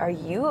 and they'd be are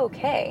you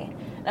okay?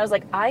 And I was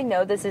I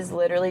know this is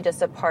literally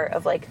just a part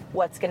of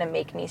what's going to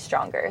make me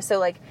stronger.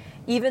 So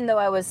even though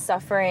I was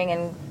suffering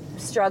and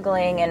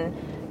struggling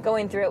and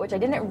going through it, which I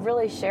didn't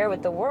really share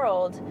with the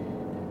world,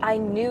 I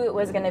knew it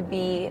was going to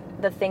be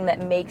the thing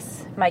that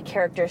makes my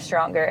character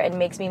stronger and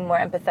makes me more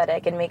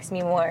empathetic and makes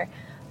me more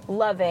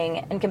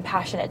loving and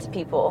compassionate to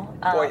people.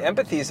 Boy,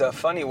 empathy's a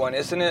funny one,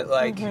 isn't it?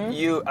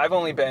 I've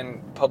only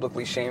been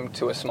publicly shamed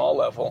to a small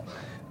level,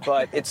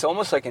 but it's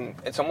almost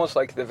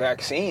like the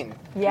vaccine.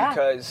 Yeah.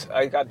 Because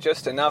I got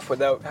just enough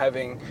without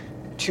having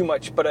too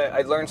much, but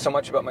I learned so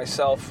much about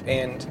myself,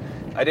 and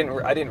I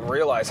didn't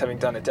realize, having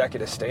done a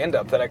decade of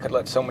stand-up, that I could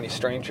let so many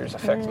strangers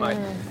affect my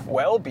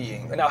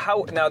well-being.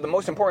 Now the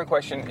most important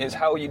question is,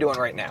 how are you doing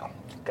right now?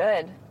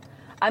 Good.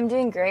 I'm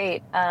doing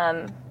great.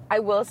 I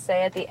will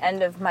say at the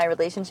end of my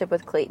relationship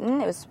with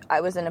Clayton,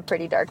 I was in a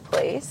pretty dark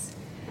place.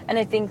 And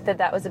I think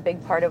that was a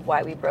big part of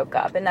why we broke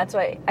up. And that's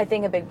why I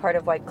think a big part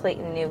of why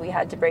Clayton knew we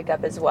had to break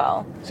up as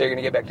well. So you're going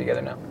to get back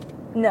together now?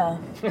 No.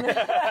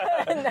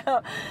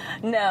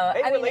 No.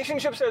 Hey,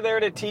 relationships are there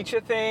to teach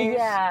you things.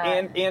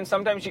 Yeah. And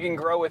sometimes you can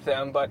grow with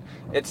them, but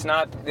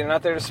they're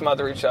not there to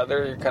smother each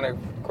other. You kind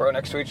of grow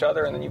next to each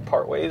other and then you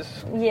part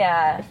ways.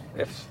 Yeah.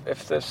 If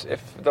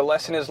the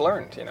lesson is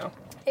learned,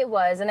 It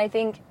was, and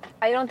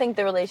I don't think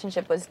the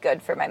relationship was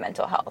good for my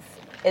mental health,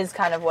 is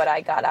kind of what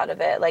I got out of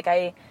it.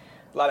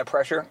 A lot of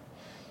pressure.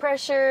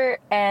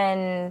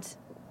 And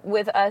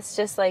with us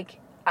just I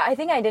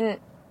think I didn't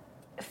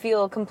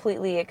feel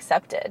completely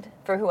accepted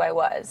for who I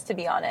was, to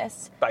be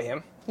honest. By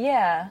him?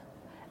 Yeah.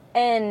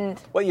 And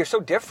well, you're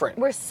so different.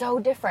 We're so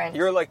different.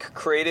 You're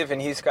creative,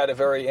 and he's got a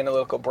very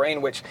analytical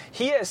brain, which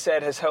he has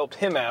said has helped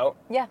him out.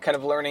 Yeah. Kind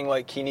of learning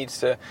he needs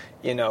to,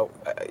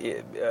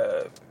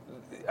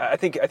 I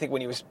think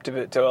when he was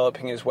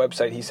developing his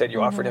website, he said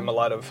you offered him a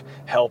lot of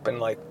help and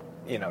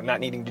not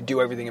needing to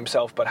do everything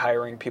himself, but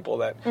hiring people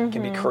that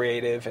can be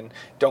creative and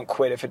don't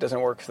quit if it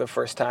doesn't work for the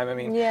first time. I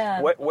mean,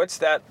 what's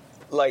that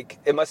like?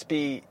 It must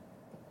be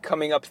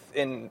coming up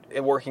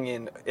working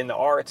in the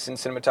arts and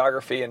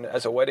cinematography and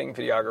as a wedding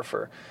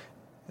videographer.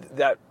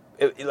 That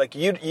like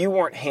you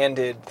weren't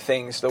handed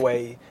things the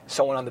way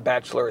someone on The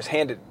Bachelor is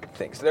handed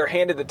things. They're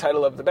handed the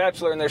title of The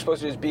Bachelor and they're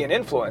supposed to just be an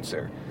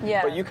influencer.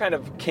 Yeah. But you kind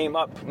of came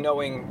up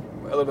knowing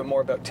a little bit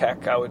more about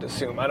tech, I would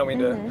assume. I don't mean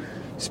to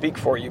speak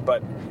for you,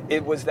 but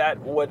was that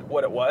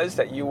what it was,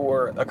 that you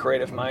were a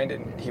creative mind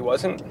and he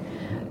wasn't?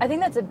 I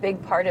think that's a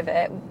big part of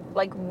it.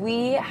 Like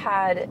we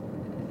had,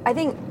 I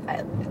think,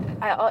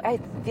 I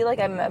feel like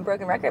I'm a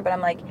broken record, but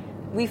I'm like,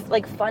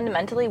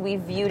 fundamentally we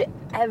viewed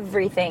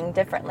everything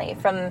differently,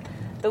 from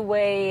the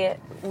way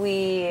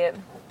we,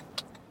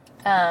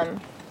 are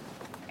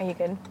you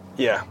good?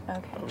 Yeah.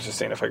 Okay. I was just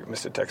saying if I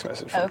missed a text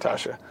message from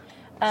Tasha.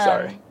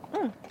 Sorry.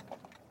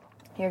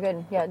 You're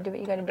good. Yeah, do what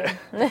you gotta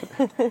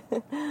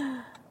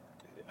do.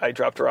 I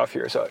dropped her off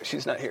here, so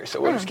she's not here. So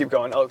we'll just keep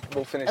going.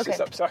 We'll finish this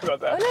up. Sorry about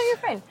that. Oh, no,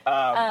 you're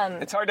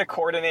fine. It's hard to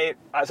coordinate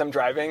as I'm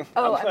driving.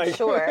 Oh, I'm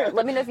sure.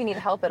 Let me know if you need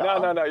help at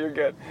all. No, you're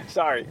good.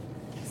 Sorry.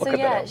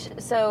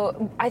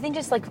 So I think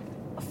just like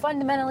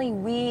fundamentally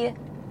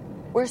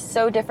we're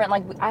so different.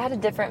 Like I had a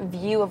different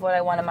view of what I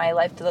wanted my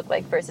life to look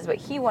like versus what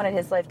he wanted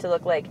his life to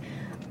look like.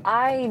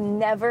 I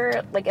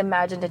never like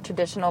imagined a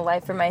traditional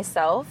life for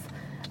myself.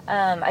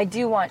 I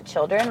do want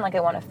children, like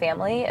I want a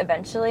family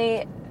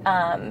eventually.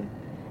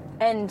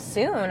 And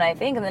soon, I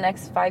think, in the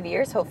next 5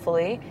 years,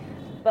 hopefully.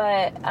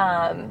 But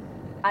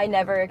I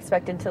never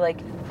expected to, like,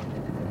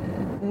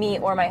 me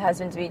or my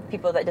husband to be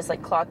people that just,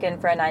 like, clock in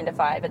for a 9 to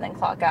 5 and then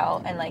clock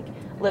out and, like,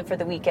 live for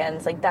the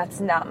weekends. Like, that's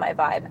not my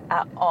vibe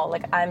at all.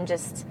 Like, I'm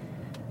just,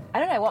 I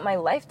don't know, I want my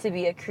life to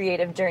be a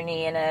creative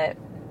journey and a,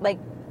 like,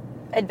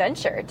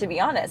 adventure, to be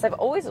honest. I've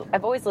always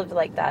lived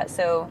like that.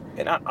 So,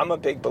 and I'm a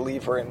big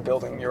believer in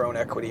building your own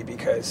equity,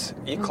 because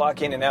you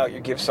clock in and out, you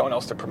give someone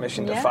else the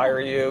permission to fire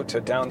you, to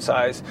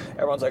downsize.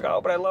 Everyone's like, oh,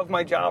 but I love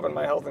my job and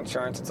my health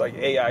insurance. It's like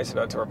AI is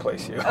about to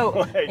replace you.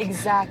 Oh,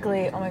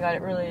 exactly. Oh my God,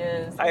 it really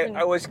is.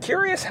 I was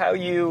curious how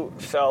you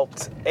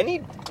felt.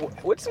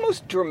 What's the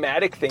most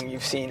dramatic thing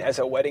you've seen as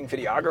a wedding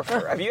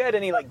videographer? Have you had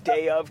any like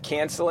day of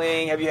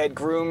canceling? Have you had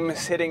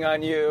grooms hitting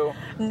on you?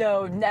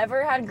 No,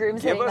 never had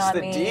grooms hitting on me. Give us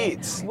the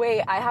deeds.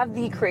 Wait, I have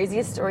the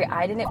craziest story.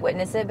 I didn't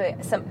witness it, but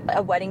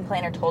a wedding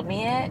planner told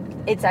me it.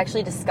 It's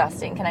actually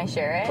disgusting. Can I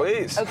share it?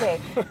 Please. Okay.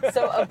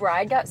 So a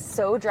bride got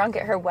so drunk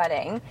at her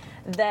wedding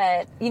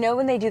that, you know,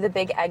 when they do the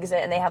big exit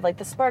and they have like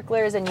the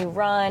sparklers and you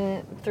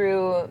run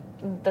through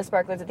the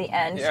sparklers at the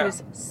end, she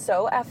was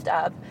so effed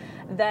up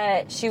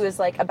that she was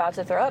like about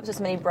to throw up. So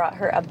somebody brought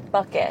her a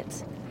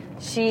bucket.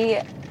 She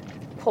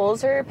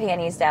pulls her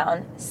panties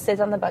down, sits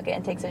on the bucket,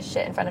 and takes a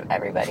shit in front of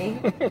everybody.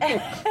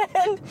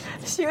 And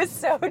she was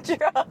so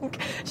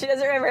drunk. She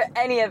doesn't remember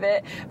any of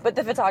it, but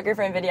the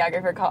photographer and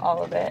videographer caught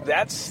all of it.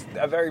 That's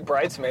a very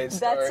Bridesmaids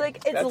story. That's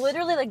like, it's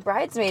literally like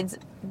Bridesmaids,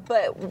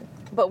 but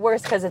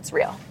worse because it's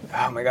real.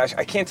 Oh my gosh,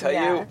 I can't tell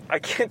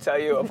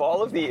you of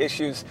all of the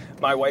issues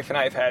my wife and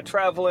I have had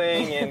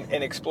traveling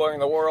and exploring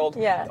the world.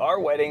 Yeah. Our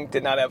wedding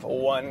did not have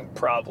one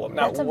problem.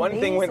 Not That's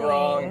one thing went amazing.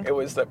 wrong. It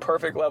was the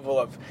perfect level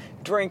of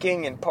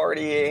drinking and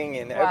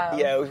partying,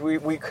 and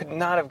we could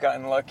not have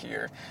gotten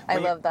luckier. I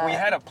love that. We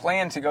had a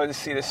plan to go to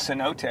see the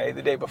cenote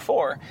the day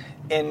before,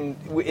 and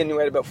we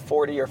had about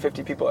 40 or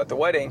 50 people at the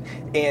wedding,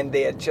 and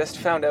they had just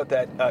found out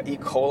that E.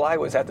 coli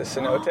was at the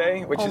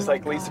cenote, which is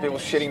like leads to people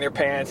shitting their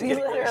pants and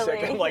getting really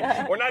sick. I'm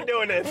like, we're not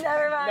doing this.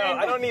 Never mind. No,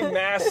 I don't need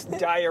mass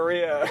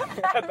diarrhea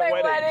at the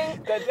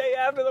wedding. The day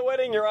after the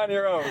wedding, you're on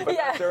your own, but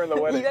not during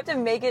the wedding. You have to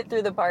make it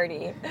through the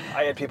party.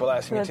 I had people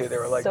ask me too. They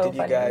were like, so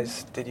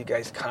did you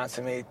guys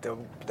consummate the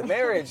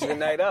marriage the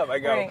night of? I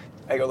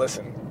go,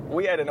 listen,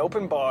 we had an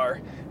open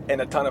bar and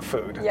a ton of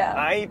food. Yeah.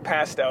 I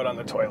passed out on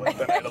the toilet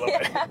the night of the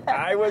wedding.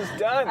 I was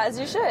done. As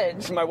you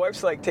should. So my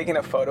wife's like taking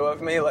a photo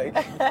of me like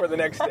for the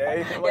next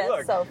day. I'm like,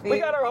 look, selfie. we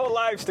got our whole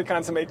lives to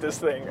consummate this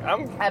thing.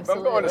 I'm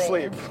going to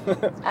sleep.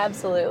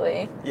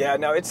 Absolutely. Yeah,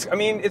 no, it's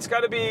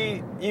got to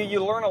be,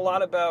 you learn a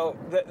lot about,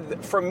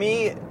 for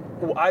me,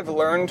 I've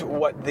learned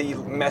what the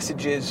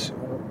message is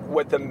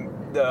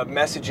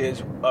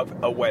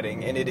of a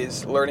wedding, and it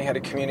is learning how to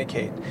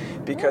communicate,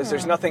 because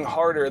there's nothing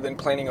harder than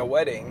planning a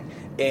wedding,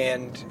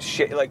 and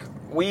like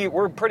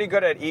we're pretty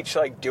good at each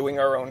like doing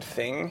our own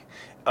thing,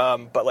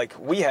 but like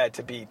we had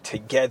to be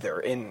together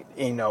in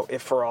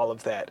for all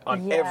of that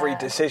on every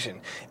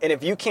decision, and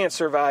if you can't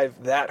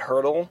survive that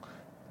hurdle,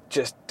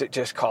 just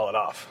call it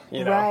off,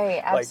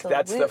 Right, absolutely. Like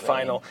that's the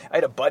final. I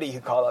had a buddy who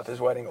called off his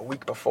wedding a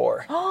week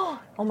before. Oh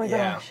my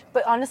gosh.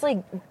 But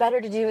honestly, better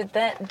to do it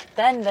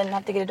then than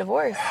have to get a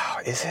divorce.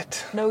 Is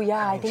it? No,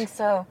 I think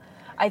so.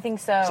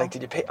 It's like,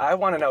 did you pay? I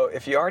want to know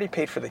if you already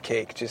paid for the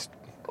cake,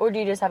 or do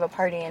you just have a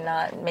party and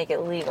not make it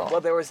legal?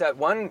 Well, there was that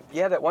one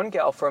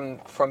gal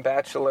from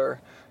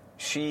Bachelor.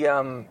 She,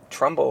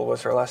 Trumbull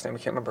was her last name. I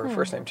can't remember her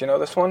first name. Do you know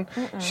this one?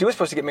 She was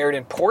supposed to get married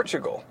in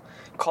Portugal.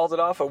 Called it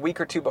off a week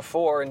or two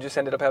before and just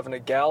ended up having a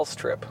gals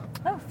trip.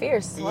 Oh,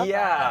 fierce. Love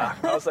that.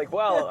 I was like,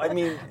 well, I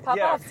mean, Pop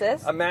off,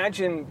 sis.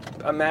 Imagine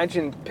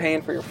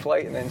paying for your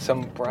flight and then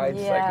some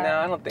bride's like, no,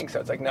 I don't think so.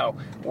 It's like, no,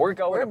 we're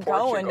going to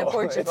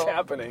Portugal. It's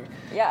happening.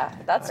 Yeah,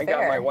 that's fair. fair.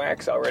 I got my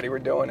wax already. We're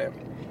doing it.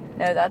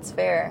 No, that's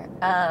fair.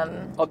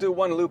 I'll do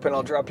one loop and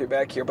I'll drop you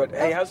back here. But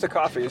hey, how's the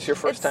coffee? It's your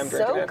first time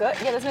drinking it. It's so good.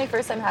 Yeah, this is my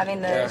first time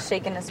having the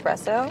shaken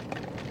espresso.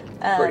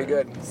 Pretty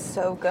good.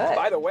 So good.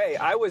 By the way,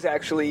 I was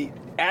actually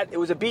it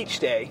was a beach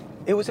day.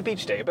 It was a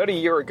beach day about a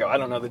year ago. I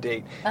don't know the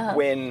date.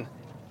 When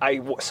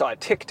I saw a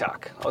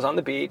TikTok. I was on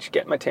the beach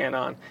getting my tan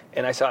on,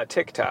 and I saw a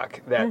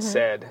TikTok that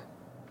said,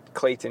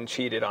 Clayton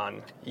cheated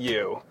on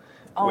you.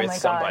 With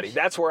somebody. Gosh.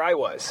 That's where I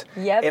was.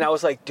 Yep. And I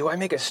was like, do I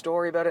make a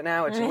story about it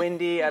now? It's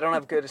windy. I don't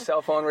have good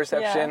cell phone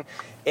reception.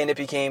 And it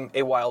became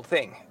a wild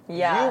thing.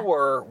 Yeah. You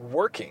were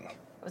working.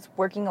 I was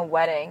working a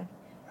wedding.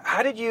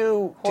 How did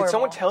you... Did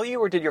someone tell you,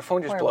 or did your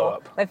phone just blow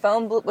up? My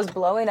phone was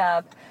blowing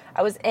up.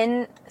 I was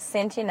in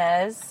Santa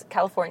Ynez,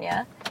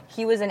 California.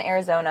 He was in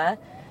Arizona.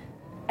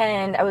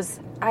 And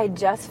I had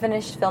just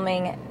finished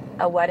filming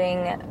a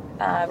wedding...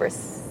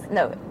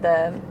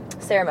 the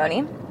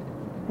ceremony.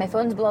 My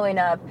phone's blowing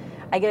up.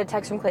 I get a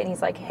text from Clayton.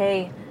 He's like,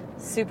 hey,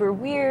 super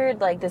weird.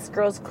 Like, this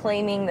girl's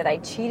claiming that I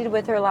cheated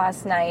with her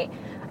last night.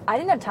 I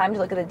didn't have time to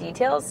look at the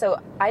details, so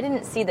I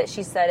didn't see that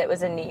she said it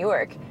was in New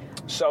York.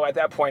 So at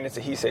that point, it's a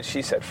he said,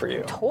 she said for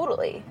you.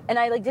 Totally. And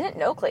I didn't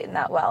know Clayton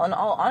that well, in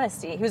all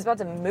honesty. He was about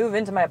to move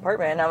into my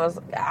apartment, and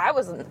I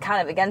was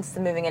kind of against the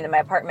moving into my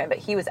apartment, but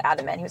he was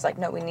adamant. He was like,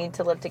 no, we need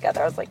to live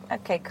together. I was like,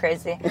 okay,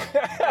 crazy.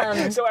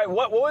 So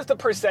what was the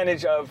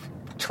percentage of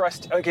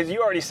trust, because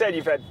you already said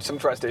you've had some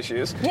trust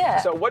issues. Yeah.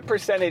 So what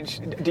percentage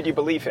did you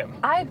believe him?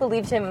 I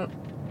believed him,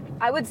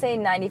 I would say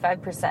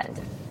 95%.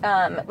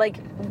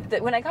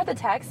 When I got the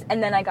text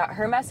and then I got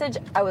her message,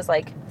 I was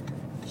like,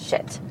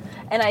 shit.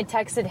 And I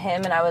texted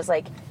him and I was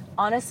like,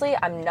 honestly,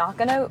 I'm not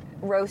going to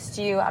roast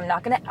you. I'm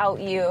not going to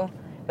out you.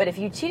 But if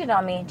you cheated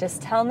on me,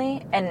 just tell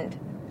me. And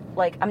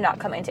I'm not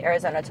coming to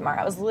Arizona tomorrow.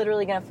 I was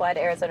literally going to fly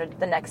to Arizona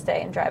the next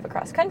day and drive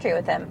across country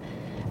with him.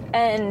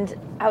 And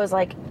I was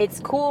like, it's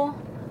cool.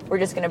 We're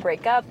just going to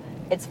break up.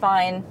 It's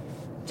fine.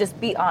 Just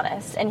be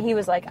honest. And he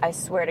was like, I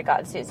swear to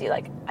God, Susie,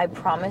 I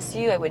promise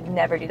you I would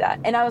never do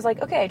that. And I was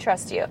like, okay, I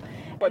trust you.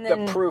 But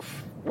then, the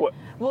proof... What?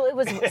 Well, it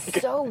was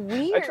so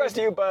weird. I trust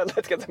you, but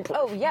let's get some proof.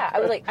 Oh, yeah.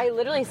 I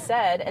literally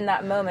said in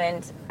that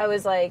moment, I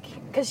was like...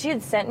 Because she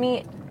had sent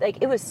me...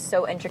 it was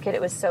so intricate.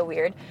 It was so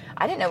weird.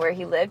 I didn't know where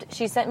he lived.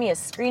 She sent me a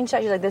screenshot.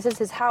 She's like, this is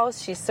his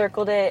house. She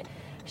circled it.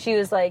 She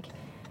was like...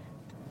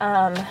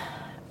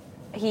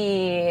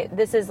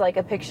 this is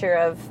a picture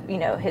of,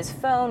 his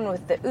phone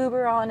with the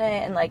Uber on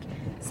it, and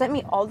sent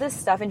me all this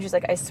stuff. And she's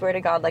like, I swear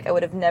to God, I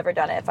would have never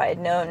done it if I had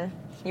known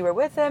you were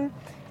with him.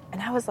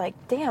 And I was like,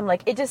 damn,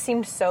 it just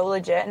seemed so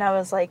legit. And I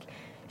was like,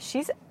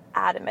 she's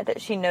adamant that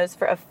she knows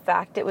for a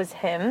fact it was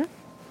him.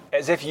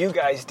 As if you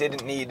guys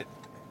didn't need,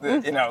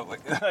 as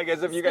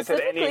if you guys had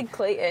any...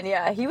 Clayton,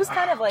 yeah. He was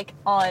kind of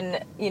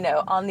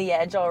on the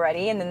edge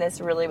already. And then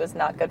this really was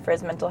not good for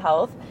his mental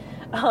health.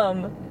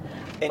 And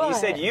he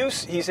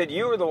said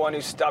you were the one who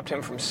stopped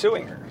him from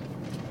suing her.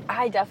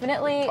 I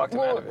definitely... Talked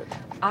him out of it.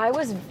 I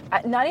was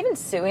not even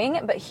suing,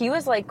 but he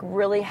was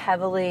really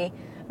heavily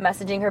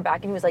messaging her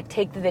back, and he was like,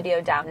 take the video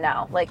down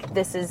now.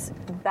 This is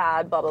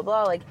bad, blah, blah,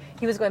 blah.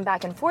 He was going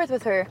back and forth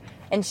with her,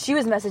 and she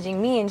was messaging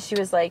me, and she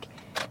was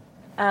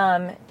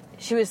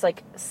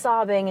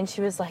sobbing, and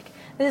she was like,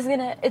 there's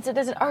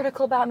an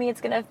article about me. It's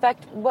going to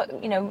affect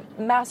what,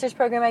 master's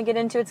program I get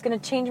into. It's going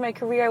to change my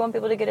career. I won't be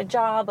able to get a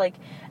job.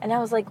 And I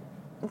was like,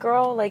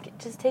 girl,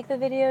 just take the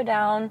video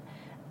down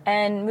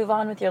and move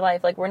on with your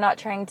life. We're not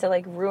trying to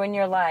ruin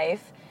your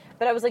life.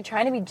 But I was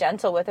trying to be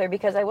gentle with her,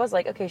 because I was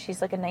like, okay,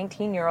 she's a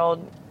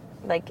 19-year-old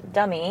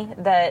dummy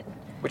that...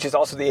 Which is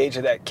also the age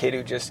of that kid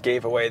who just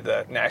gave away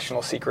the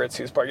national secrets,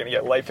 who's probably going to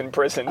get life in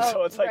prison. Oh,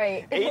 so it's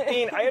right.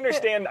 18. I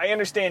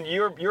understand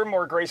you're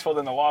more graceful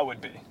than the law would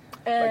be.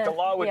 The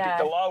law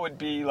would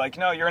be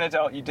no, you're an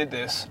adult, you did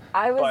this.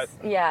 I was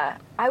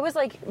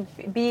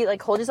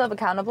hold yourself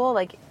accountable,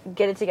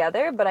 get it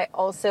together. But I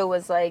also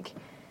was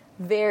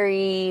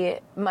very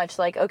much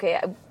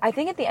okay, I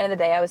think at the end of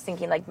the day I was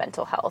thinking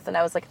mental health, and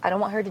I was I don't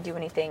want her to do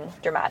anything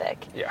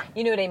dramatic. Yeah.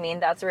 You know what I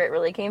mean? That's where it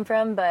really came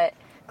from. But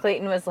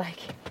Clayton was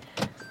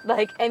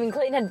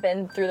Clayton had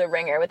been through the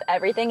ringer with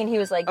everything, and he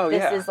was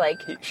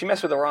she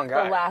messed with the wrong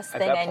guy. The last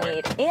thing I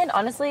need. And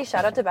honestly,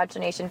 shout out to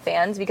Bachelor Nation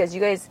fans, because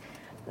you guys,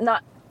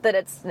 not that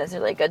it's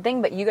necessarily a good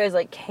thing, but you guys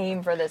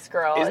came for this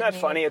girl. Isn't that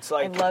funny? It's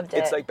I loved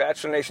it. It's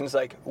Bachelor Nation's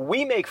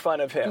we make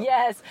fun of him.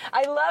 Yes,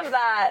 I love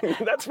that.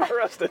 That's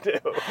for us to do.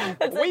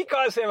 We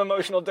cause him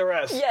emotional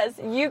duress. Yes,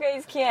 you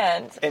guys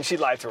can't. And she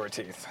lied through her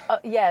teeth.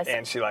 Yes.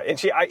 And she lied. And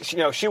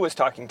she was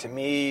talking to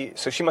me,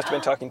 so she must have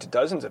been talking to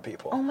dozens of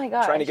people. Oh my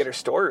gosh. Trying to get her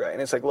story right.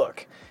 And it's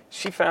look,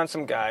 she found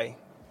some guy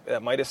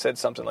that might have said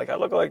something I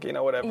look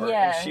whatever.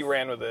 Yes. And she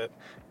ran with it.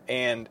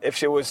 And if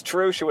she was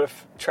true, she would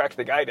have tracked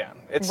the guy down.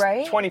 It's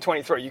right?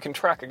 2023. You can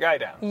track a guy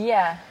down.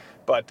 Yeah.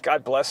 But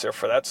God bless her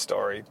for that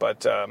story.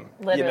 But,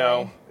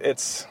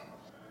 it's...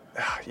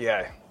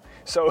 yeah.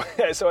 So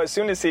as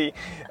soon as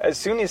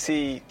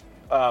he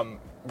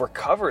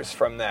recovers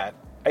from that,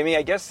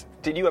 I guess,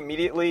 did you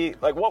immediately...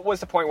 what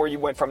was the point where you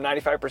went from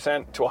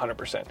 95% to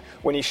 100%?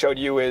 When he showed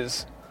you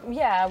his...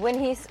 Yeah,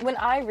 when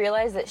I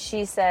realized that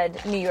she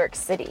said New York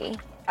City,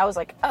 I was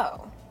like,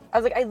 oh... I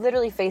was like, I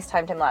literally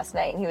FaceTimed him last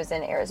night, and he was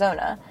in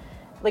Arizona,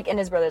 like in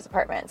his brother's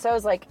apartment. So I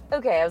was like,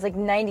 okay, I was like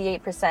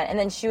 98%. And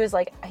then she was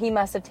like, he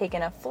must have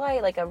taken a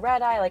flight, like a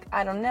red eye, like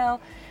I don't know.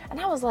 And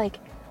I was like,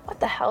 what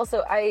the hell?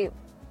 So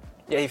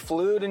yeah, he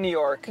flew to New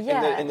York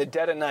in the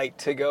dead of night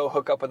to go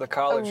hook up with a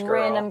college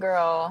girl. Random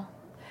girl.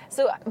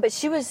 So, but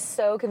she was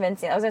so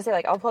convincing. I was going to say,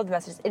 like, I'll pull up the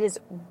messages. It is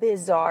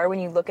bizarre when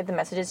you look at the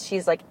messages.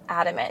 She's, like,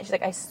 adamant. She's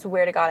like, I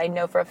swear to God, I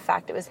know for a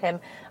fact it was him.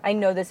 I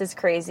know this is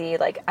crazy.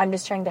 Like, I'm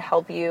just trying to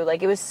help you.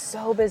 Like, it was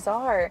so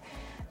bizarre.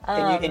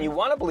 And you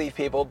want to believe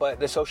people, but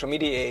the social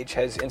media age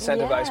has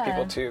incentivized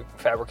people to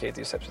fabricate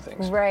these types of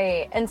things.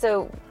 Right. And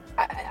so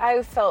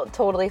I felt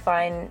totally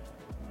fine.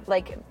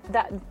 Like,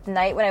 that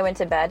night when I went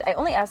to bed, I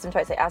only asked him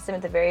twice. I asked him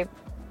at the very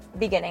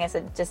beginning. I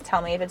said, just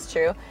tell me if it's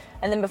true.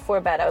 And then before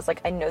bed, I was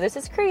like, I know this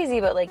is crazy,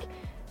 but, like,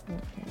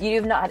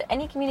 you've not had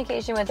any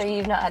communication with her.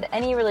 You've not had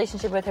any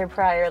relationship with her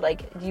prior.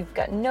 Like, you've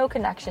got no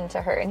connection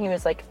to her. And he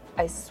was like,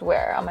 I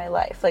swear on my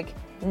life. Like,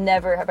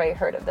 never have I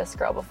heard of this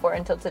girl before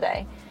until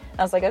today.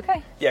 I was like,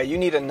 okay. Yeah, you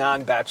need a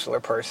non-bachelor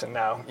person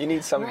now. You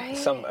need some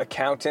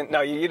accountant.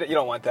 No, you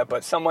don't want that,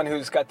 but someone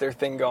who's got their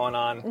thing going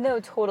on. No,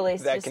 totally.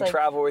 That just can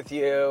travel with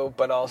you,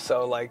 but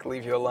also like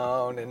leave you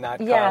alone and not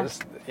cause.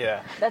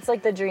 Yeah. That's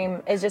like the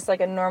dream. Is just like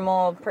a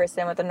normal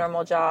person with a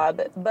normal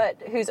job, but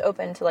who's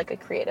open to like a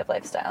creative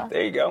lifestyle.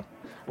 There you go.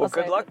 Well,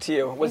 good luck to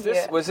you. Was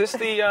this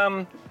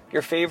the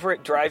your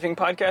favorite driving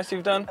podcast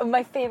you've done?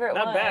 My favorite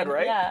one. Not bad,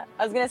 right? Yeah.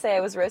 I was gonna say I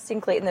was roasting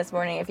Clayton this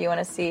morning. If you want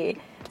to see.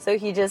 So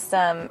he just,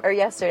 or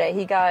yesterday,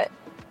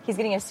 he's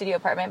getting a studio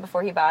apartment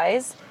before he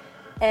buys.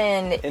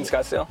 And in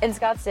Scottsdale? In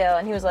Scottsdale.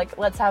 And he was like,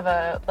 let's have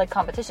a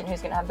competition.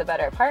 Who's going to have the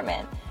better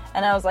apartment?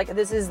 And I was like,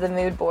 this is the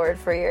mood board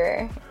for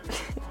your...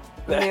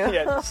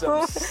 Yeah,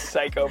 some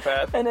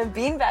psychopath. And a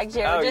beanbag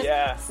chair. Oh,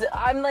 yeah.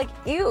 I'm like,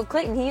 ew,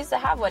 Clayton, he used to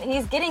have one.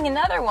 He's getting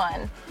another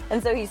one.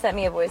 And so he sent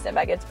me a voice note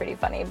back. It's pretty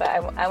funny, but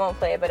I won't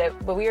play it.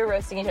 But we were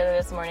roasting each other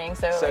this morning,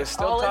 so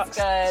still all is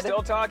good.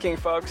 Still talking,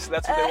 folks.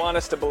 That's what they want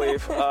us to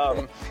believe.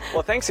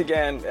 Well, thanks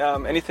again.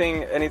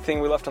 Anything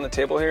we left on the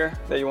table here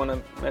that you want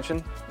to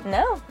mention?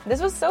 No,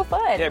 this was so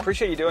fun. Yeah, I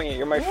appreciate you doing it.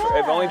 You're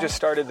I've only just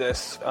started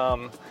this.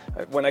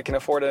 When I can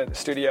afford a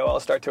studio, I'll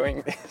start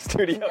doing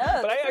studio. No,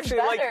 but I actually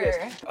like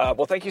this.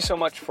 Well, thank you so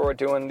much for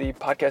doing the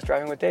podcast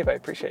Driving with Dave. I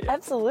appreciate you.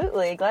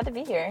 Absolutely. Glad to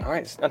be here. All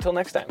right. Until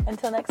next time.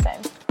 Until next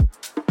time.